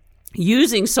from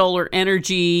using solar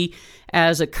energy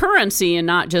as a currency and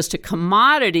not just a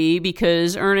commodity,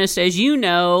 because Ernest, as you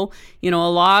know, a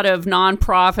lot of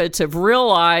nonprofits have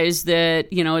realized that,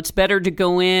 it's better to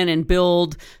go in and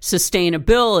build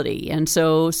sustainability. And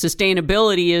so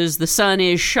sustainability is the sun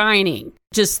is shining.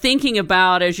 Just thinking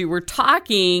about, as you were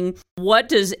talking, what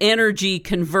does energy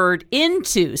convert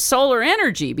into? Solar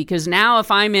energy, because now if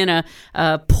I'm in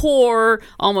a poor,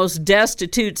 almost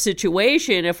destitute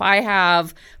situation, if I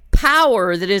have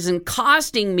power that isn't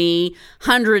costing me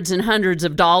hundreds and hundreds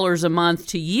of dollars a month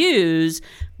to use,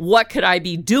 what could I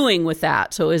be doing with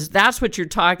that? So that's what you're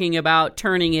talking about,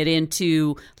 turning it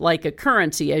into like a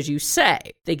currency, as you say.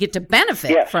 They get to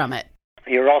benefit from it.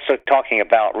 You're also talking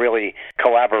about really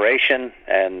collaboration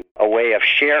and a way of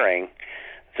sharing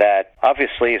that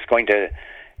obviously is going to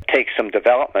take some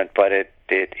development, but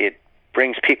it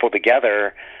brings people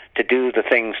together to do the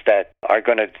things that are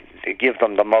going to give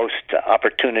them the most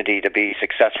opportunity to be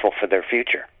successful for their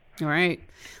future. Right.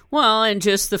 Well, and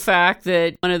just the fact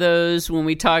that one of those, when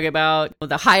we talk about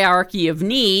the hierarchy of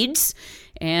needs,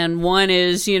 and one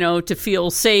is, to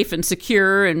feel safe and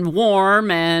secure and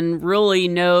warm and really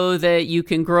know that you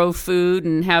can grow food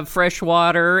and have fresh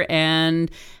water and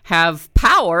have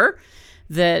power,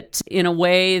 that in a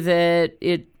way that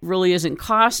it really isn't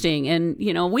costing. And,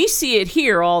 we see it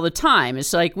here all the time.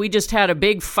 It's like we just had a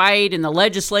big fight in the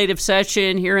legislative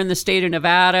session here in the state of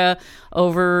Nevada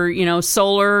over, the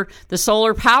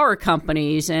solar power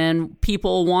companies and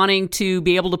people wanting to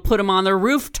be able to put them on their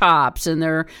rooftops, and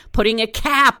they're putting a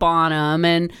cap on them.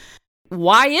 And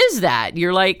why is that?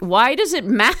 You're like, why does it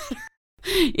matter?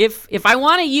 If I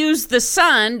want to use the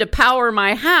sun to power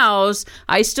my house,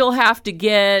 I still have to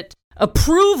get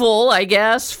approval, I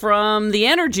guess, from the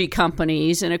energy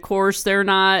companies, and of course they're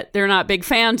not big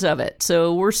fans of it.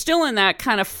 So we're still in that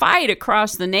kind of fight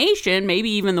across the nation, maybe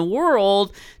even the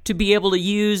world, to be able to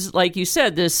use, like you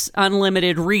said, this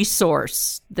unlimited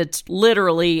resource that's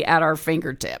literally at our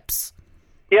fingertips.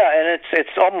 Yeah, and it's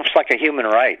almost like a human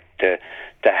right to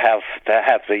have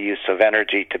the use of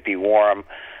energy, to be warm,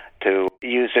 to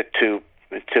use it to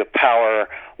power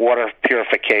water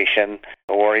purification,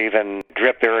 or even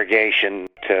drip irrigation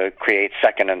to create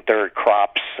second and third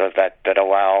crops that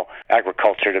allow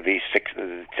agriculture to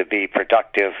be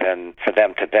productive, and for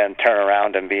them to then turn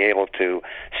around and be able to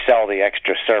sell the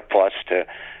extra surplus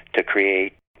to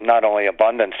create not only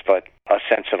abundance but a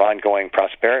sense of ongoing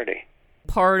prosperity.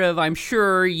 Part of, I'm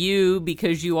sure,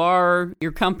 because you are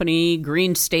your company,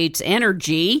 Green States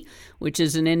Energy, which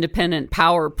is an independent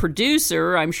power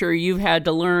producer, I'm sure you've had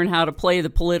to learn how to play the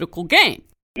political game.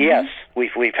 Yes,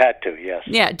 we've had to, yes.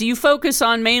 Yeah. Do you focus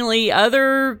on mainly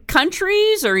other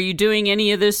countries, or are you doing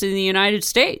any of this in the United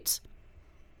States?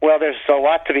 Well, there's a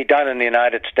lot to be done in the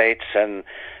United States, and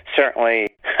certainly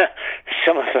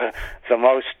some of the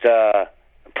most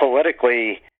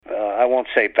politically, I won't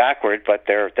say backward, but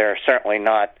they're certainly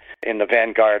not in the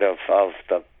vanguard of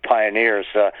the pioneers,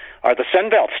 are the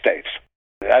Sunbelt states.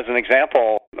 As an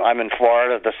example, I'm in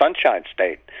Florida, the Sunshine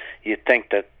State. You'd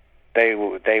think that they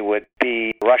would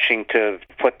be rushing to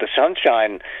put the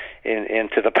sunshine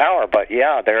into the power, but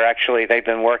they've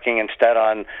been working instead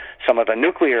on some of the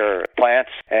nuclear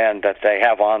plants and that they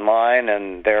have online,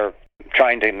 and they're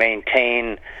trying to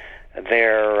maintain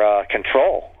their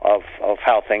control of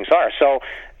how things are. So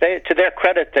to their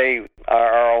credit, they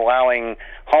are allowing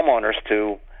homeowners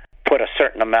to put a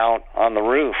certain amount on the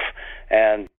roof,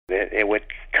 and it would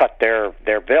cut their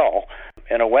bill.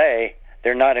 In a way,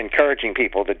 they're not encouraging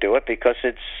people to do it because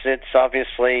it's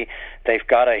obviously they've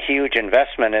got a huge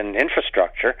investment in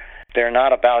infrastructure. They're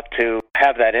not about to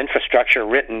have that infrastructure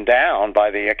written down by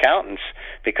the accountants,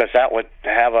 because that would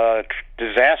have a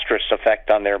disastrous effect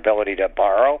on their ability to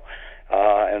borrow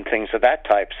and things of that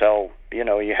type. So,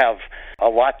 you have a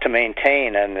lot to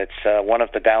maintain, and it's one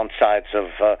of the downsides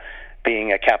of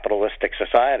being a capitalistic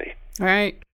society. All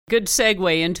right. Good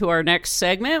segue into our next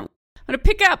segment. I'm going to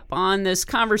pick up on this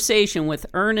conversation with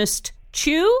Ernest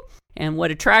Chu. And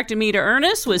what attracted me to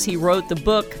Ernest was he wrote the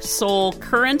book Soul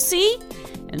Currency.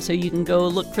 And so you can go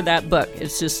look for that book.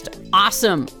 It's just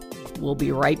awesome. We'll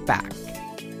be right back.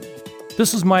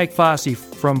 This is Mike Fossey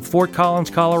from Fort Collins,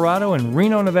 Colorado and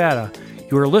Reno, Nevada.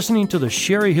 You are listening to The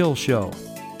Sherry Hill Show.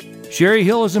 Sherry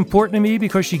Hill is important to me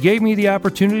because she gave me the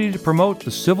opportunity to promote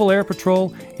the Civil Air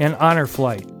Patrol and Honor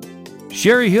Flight.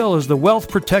 Sherry Hill is the wealth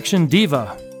protection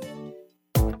diva.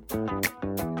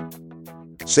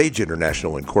 Sage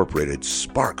International Incorporated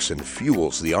sparks and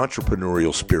fuels the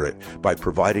entrepreneurial spirit by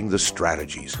providing the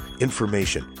strategies,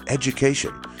 information,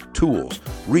 education, tools,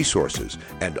 resources,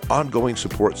 and ongoing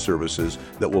support services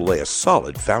that will lay a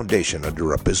solid foundation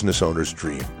under a business owner's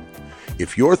dream.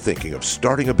 If you're thinking of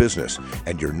starting a business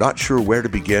and you're not sure where to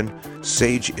begin,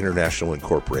 Sage International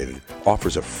Incorporated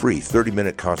offers a free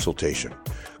 30-minute consultation.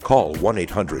 Call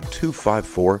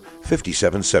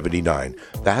 1-800-254-5779.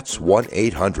 That's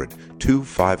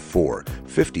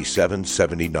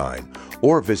 1-800-254-5779.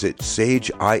 Or visit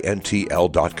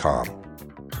sageintl.com.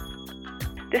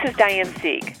 This is Diane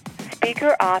Sieg,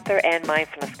 speaker, author, and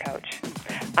mindfulness coach.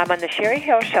 I'm on the Sherry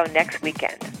Hill Show next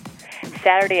weekend,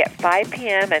 Saturday at 5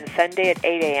 p.m. and Sunday at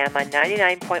 8 a.m. on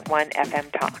 99.1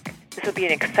 FM Talk. This will be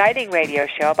an exciting radio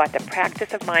show about the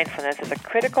practice of mindfulness as a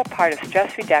critical part of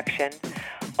stress reduction,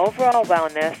 overall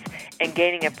wellness, and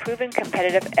gaining a proven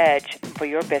competitive edge for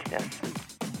your business.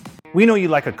 We know you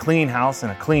like a clean house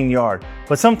and a clean yard,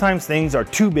 but sometimes things are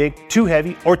too big, too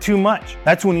heavy, or too much.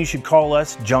 That's when you should call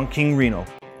us Junk King Reno.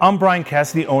 I'm Brian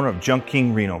Cassidy, owner of Junk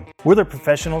King Reno. We're the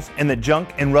professionals in the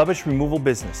junk and rubbish removal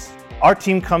business. Our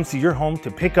team comes to your home to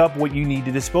pick up what you need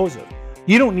to dispose of.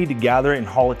 You don't need to gather and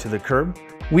haul it to the curb.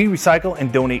 We recycle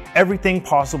and donate everything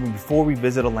possible before we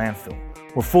visit a landfill.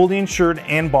 We're fully insured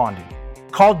and bonded.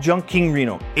 Call Junk King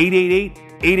Reno,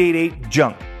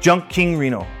 888-888-JUNK. Junk King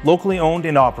Reno, locally owned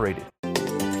and operated.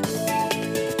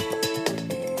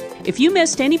 If you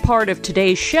missed any part of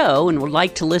today's show and would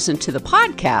like to listen to the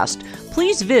podcast,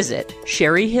 please visit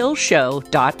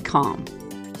sherryhillshow.com.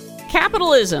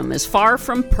 Capitalism is far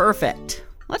from perfect.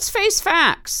 Let's face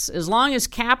facts. As long as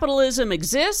capitalism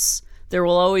exists, there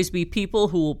will always be people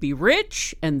who will be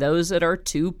rich and those that are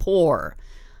too poor.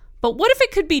 But what if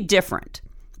it could be different?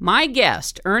 My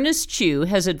guest, Ernest Chu,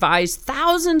 has advised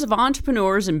thousands of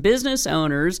entrepreneurs and business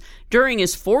owners during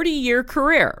his 40-year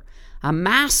career. A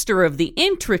master of the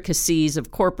intricacies of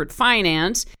corporate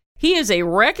finance, he is a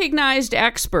recognized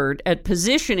expert at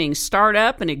positioning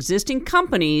startup and existing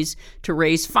companies to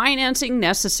raise financing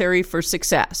necessary for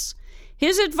success.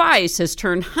 His advice has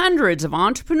turned hundreds of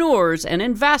entrepreneurs and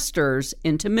investors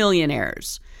into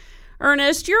millionaires.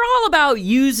 Ernest, you're all about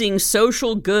using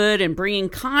social good and bringing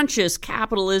conscious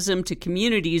capitalism to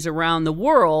communities around the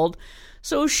world.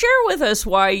 So share with us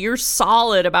why you're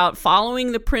solid about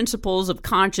following the principles of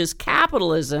conscious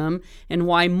capitalism and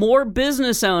why more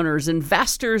business owners,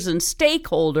 investors, and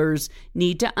stakeholders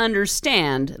need to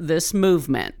understand this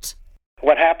movement.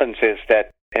 What happens is that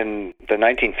in the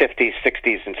 1950s,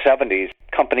 60s, and 70s,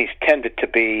 companies tended to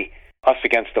be us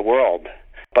against the world.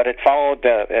 But it followed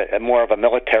a more of a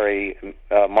military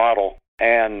model,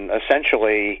 and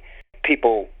essentially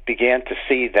people began to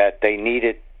see that they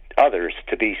needed others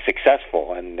to be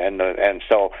successful, and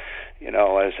so,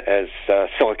 as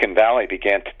Silicon Valley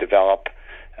began to develop,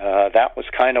 that was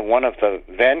kind of one of the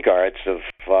vanguards of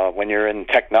when you're in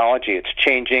technology. It's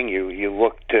changing. You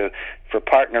look for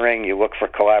partnering. You look for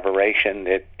collaboration.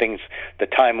 The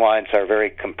timelines are very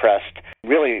compressed.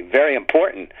 Really, very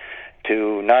important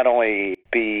to not only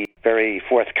be very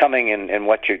forthcoming in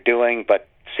what you're doing, but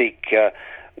seek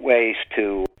ways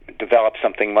to develop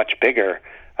something much bigger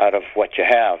out of what you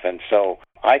have. And so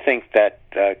I think that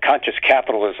conscious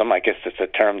capitalism, I guess it's a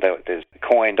term that is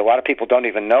coined, a lot of people don't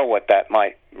even know what that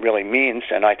might really means,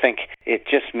 and I think it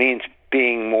just means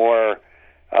being more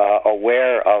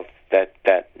aware of that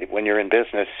when you're in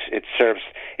business,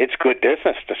 it's good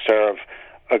business to serve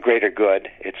a greater good.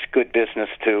 It's good business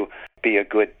to be a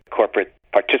good corporate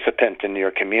participant in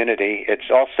your community. It's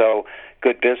also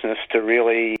good business to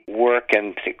really work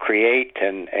and to create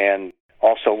and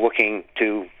also looking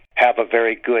to have a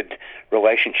very good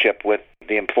relationship with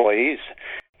the employees.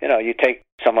 You take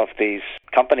some of these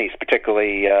companies,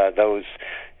 particularly those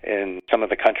in some of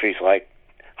the countries like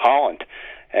Holland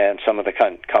and some of the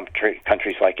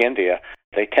countries like India,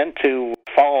 they tend to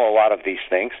follow a lot of these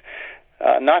things.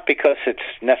 not because it's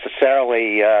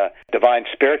necessarily a divine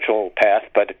spiritual path,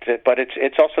 but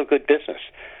it's also good business.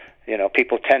 You know,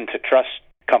 people tend to trust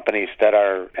companies that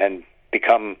are and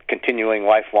become continuing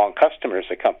lifelong customers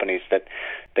of companies that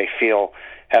they feel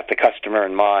have the customer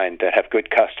in mind, that have good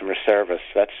customer service.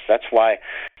 That's why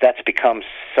that's become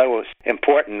so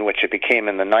important, which it became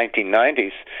in the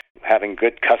 1990s, having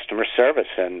good customer service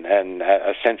and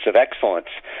a sense of excellence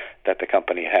that the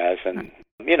company has. And,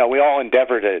 you know, we all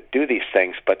endeavor to do these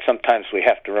things, but sometimes we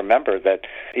have to remember that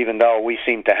even though we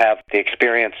seem to have the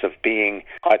experience of being,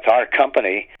 it's our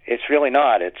company, it's really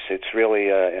not. It's really,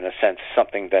 in a sense,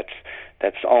 something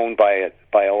that's owned by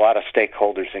a lot of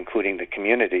stakeholders, including the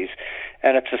communities.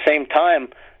 And at the same time,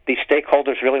 these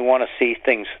stakeholders really want to see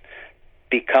things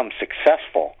become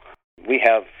successful. We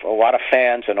have a lot of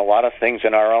fans and a lot of things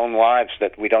in our own lives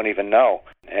that we don't even know.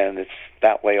 And it's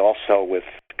that way also with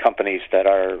companies that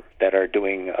are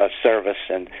doing a service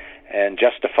and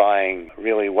justifying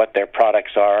really what their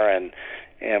products are and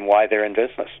why they're in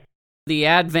business. The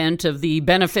advent of the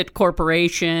benefit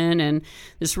corporation and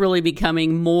this really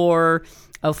becoming more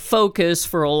a focus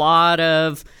for a lot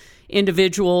of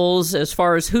individuals as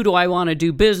far as who do I want to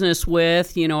do business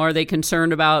with? You know, are they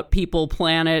concerned about people,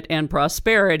 planet, and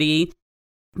prosperity?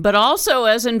 But also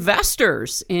as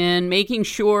investors in making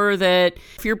sure that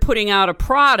if you're putting out a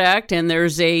product and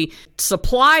there's a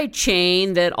supply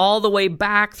chain, that all the way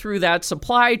back through that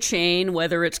supply chain,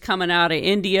 whether it's coming out of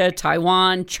India,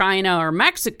 Taiwan, China, or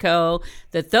Mexico,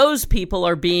 that those people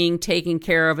are being taken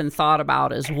care of and thought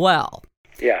about as well.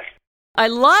 Yes. I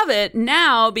love it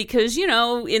now because, you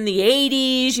know, in the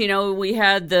 80s, you know, we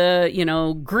had the, you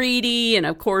know, greedy, and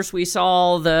of course we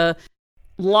saw the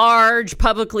large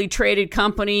publicly traded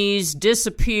companies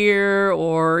disappear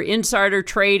or insider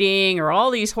trading or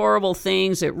all these horrible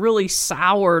things that really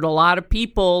soured a lot of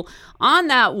people on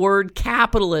that word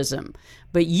capitalism.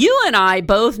 But you and I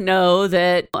both know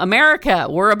that America,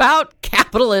 we're about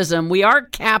capitalism. We are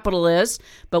capitalists,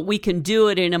 but we can do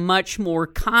it in a much more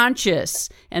conscious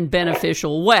and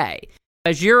beneficial way.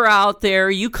 As you're out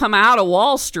there, you come out of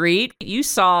Wall Street, you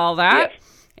saw that. Yes.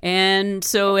 And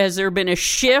so has there been a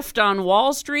shift on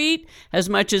Wall Street as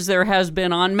much as there has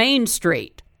been on Main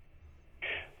Street?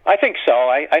 I think so.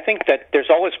 I think that there's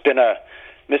always been a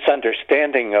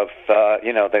misunderstanding of,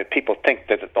 that people think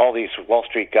that all these Wall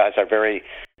Street guys are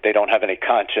they don't have any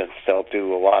conscience. They'll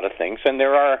do a lot of things. And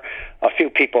there are a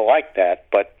few people like that,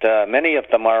 but many of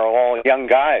them are all young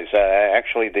guys.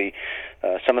 Actually,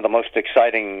 some of the most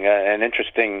exciting and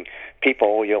interesting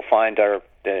people you'll find are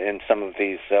in some of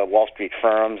these Wall Street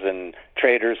firms and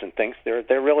traders and things.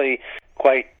 They're really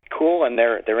quite cool, and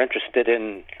they're interested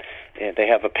in. They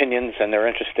have opinions, and they're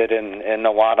interested in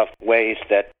a lot of ways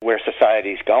that where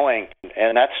society's going,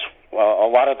 and that's a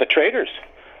lot of the traders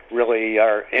really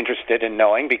are interested in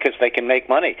knowing because they can make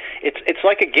money. It's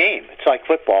like a game. It's like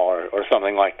football or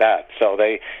something like that. So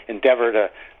they endeavor to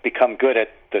become good at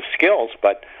the skills,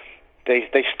 but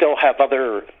they still have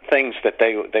other things that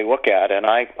they look at, and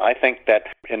I think that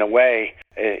in a way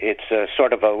it's a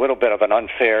sort of a little bit of an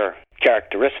unfair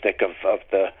characteristic of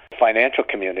the financial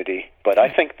community. But I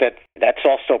think that that's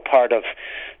also part of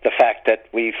the fact that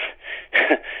we've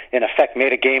in effect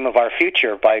made a game of our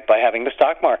future by having the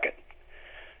stock market.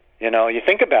 You know, you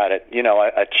think about it, you know,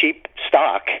 a cheap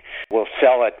stock will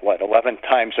sell at, 11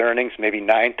 times earnings, maybe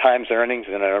 9 times earnings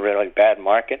in a really bad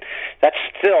market. That's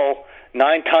still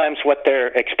 9 times what they're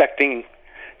expecting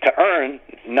to earn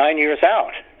 9 years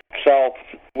out. So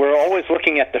we're always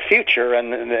looking at the future,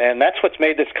 and that's what's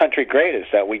made this country great, is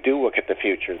that we do look at the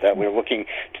future, that we're looking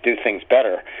to do things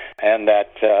better, and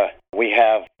that we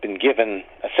have been given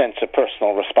a sense of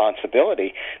personal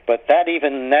responsibility. But that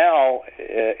even now,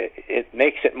 it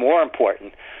makes it more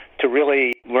important to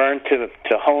really learn to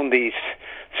hone these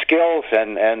skills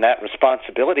and that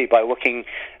responsibility by looking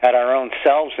at our own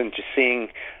selves and just seeing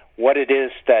what it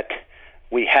is that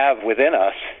we have within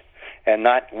us, and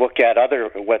not look at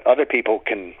what other people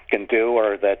can do,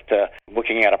 or that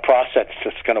looking at a process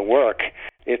that's going to work.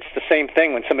 It's the same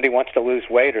thing when somebody wants to lose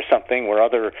weight or something, or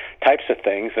other types of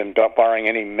things, and barring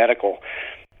any medical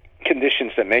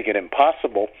conditions that make it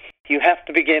impossible, you have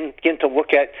to begin to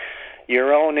look at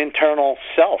your own internal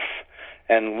self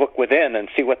and look within and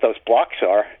see what those blocks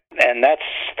are. And that's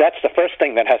the first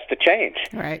thing that has to change.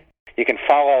 Right. You can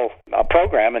follow a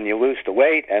program and you lose the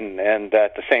weight, and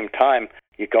at the same time,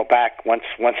 you go back once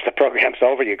the program's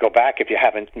over. You go back if you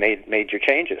haven't made your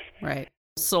changes. Right.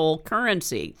 Soul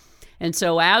currency. And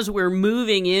so as we're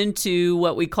moving into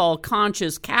what we call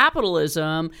conscious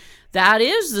capitalism, that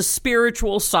is the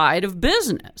spiritual side of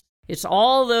business. It's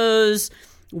all those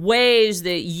ways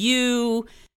that you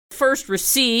first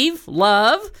receive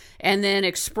love and then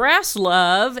express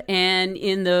love. And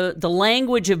in the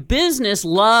language of business,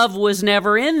 love was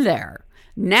never in there.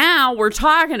 Now we're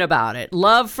talking about it.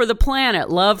 Love for the planet,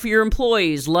 love for your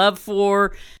employees, love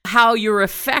for how you're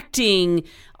affecting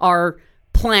our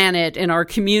planet and our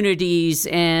communities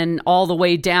and all the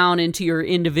way down into your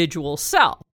individual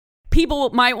self. People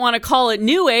might want to call it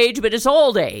new age, but it's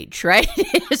old age, right?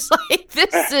 It's like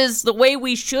this is the way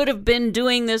we should have been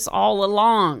doing this all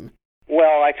along.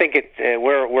 Well, I think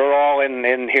we're all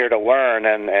in here to learn,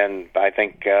 and I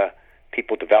think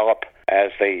people develop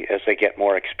as they get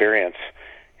more experience.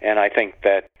 And I think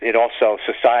that it also,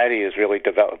 society is really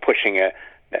pushing it,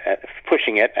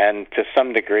 and to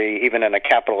some degree, even in a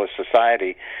capitalist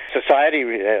society,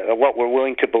 what we're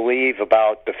willing to believe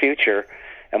about the future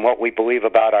and what we believe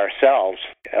about ourselves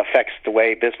affects the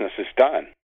way business is done.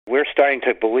 We're starting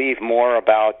to believe more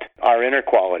about our inner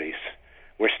qualities.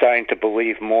 We're starting to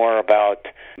believe more about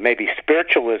maybe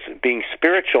spiritualism, being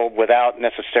spiritual without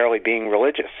necessarily being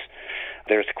religious.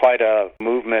 There's quite a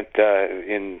movement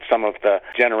in some of the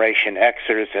Generation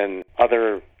Xers and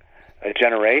other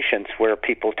generations where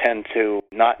people tend to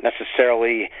not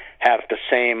necessarily have the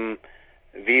same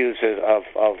views of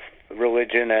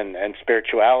religion and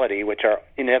spirituality, which are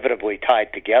inevitably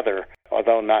tied together,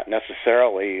 although not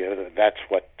necessarily that's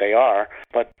what they are.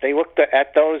 But they looked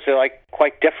at those like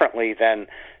quite differently than,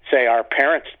 say, our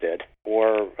parents did,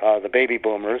 or the baby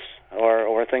boomers,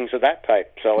 or things of that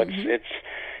type. So it's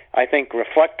I think,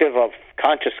 reflective of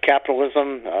conscious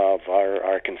capitalism, of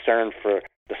our concern for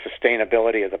the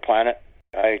sustainability of the planet.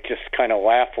 I just kind of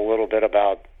laugh a little bit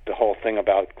about the whole thing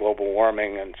about global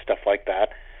warming and stuff like that.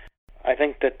 I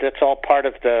think that that's all part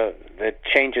of the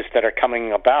changes that are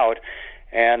coming about,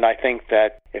 and I think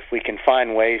that if we can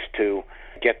find ways to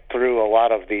get through a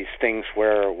lot of these things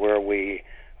where we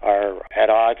are at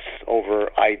odds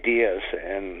over ideas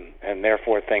and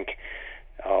therefore think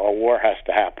a war has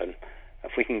to happen,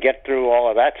 if we can get through all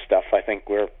of that stuff, I think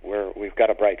we've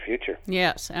got a bright future.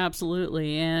 Yes,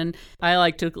 absolutely. And I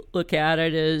like to look at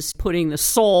it as putting the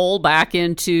soul back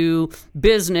into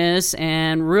business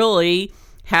and really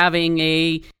having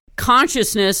a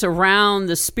consciousness around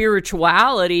the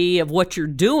spirituality of what you're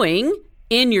doing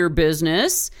in your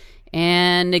business.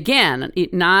 And again,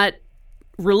 not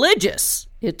religious,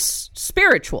 it's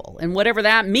spiritual. And whatever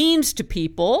that means to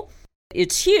people,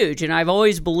 it's huge. And I've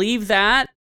always believed that.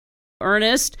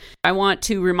 Ernest, I want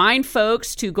to remind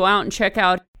folks to go out and check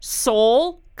out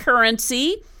Soul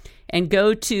Currency and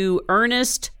go to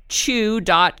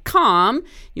ernestchew.com.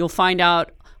 You'll find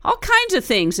out all kinds of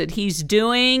things that he's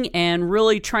doing and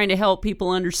really trying to help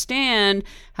people understand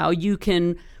how you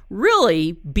can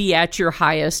really be at your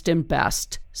highest and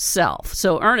best self.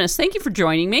 So, Ernest, thank you for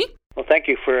joining me. Well, thank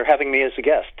you for having me as a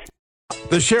guest.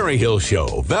 The Sherry Hill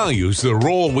Show values the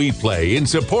role we play in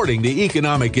supporting the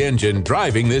economic engine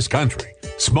driving this country.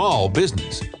 Small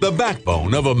business, the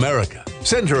backbone of America.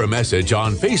 Send her a message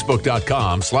on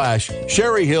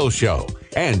Facebook.com/Sherry Hill Show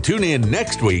and tune in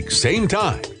next week, same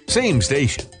time, same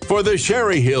station, for The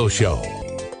Sherry Hill Show.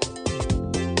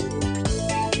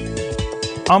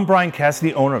 I'm Brian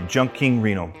Cassidy, owner of Junk King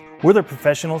Reno. We're the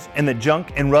professionals in the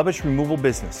junk and rubbish removal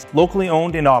business, locally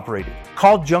owned and operated.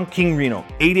 Call Junk King Reno,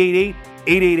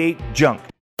 888-888-JUNK.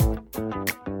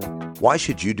 Why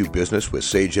should you do business with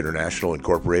Sage International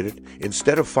Incorporated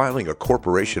instead of filing a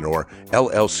corporation or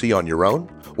LLC on your own?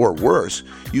 Or worse,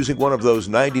 using one of those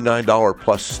 $99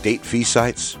 plus state fee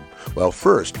sites? Well,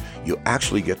 first, you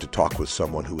actually get to talk with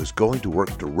someone who is going to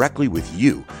work directly with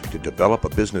you to develop a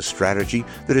business strategy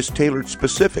that is tailored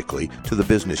specifically to the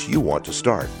business you want to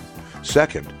start.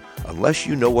 Second, unless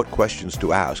you know what questions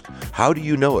to ask, how do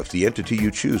you know if the entity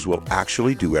you choose will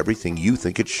actually do everything you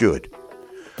think it should?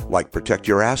 Like protect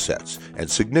your assets and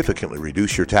significantly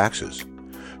reduce your taxes.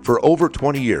 For over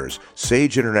 20 years,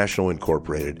 Sage International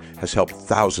Incorporated has helped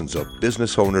thousands of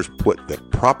business owners put the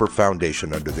proper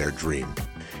foundation under their dream.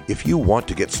 If you want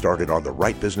to get started on the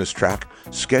right business track,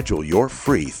 schedule your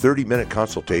free 30-minute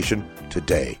consultation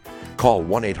today. Call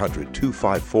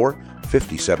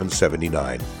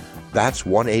 1-800-254-5779. That's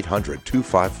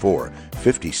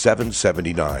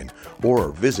 1-800-254-5779.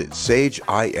 Or visit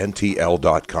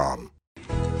sageintl.com.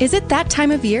 Is it that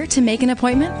time of year to make an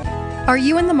appointment? Are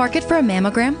you in the market for a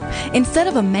mammogram? Instead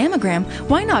of a mammogram,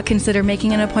 why not consider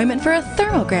making an appointment for a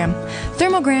thermogram?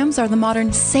 Thermograms are the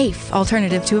modern, safe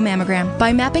alternative to a mammogram.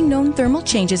 By mapping known thermal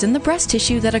changes in the breast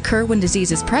tissue that occur when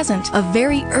disease is present, a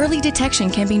very early detection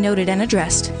can be noted and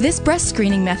addressed. This breast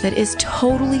screening method is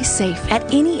totally safe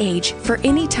at any age for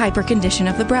any type or condition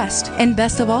of the breast. And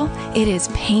best of all, it is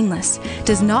painless,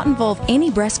 does not involve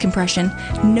any breast compression,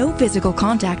 no physical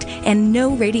contact, and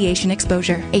no radiation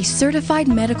exposure. A certified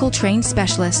medical trained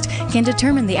specialist can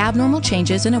determine the abnormal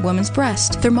changes in a woman's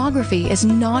breast. Thermography is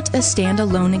not a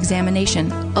standalone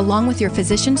examination. Along with your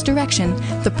physician's direction,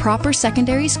 the proper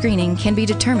secondary screening can be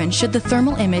determined should the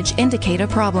thermal image indicate a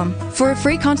problem. For a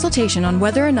free consultation on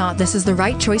whether or not this is the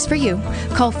right choice for you,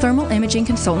 call Thermal Imaging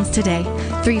Consultants today,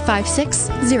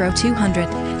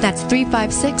 356-0200. That's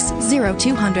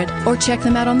 356-0200, or check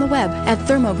them out on the web at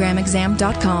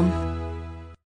thermogramexam.com.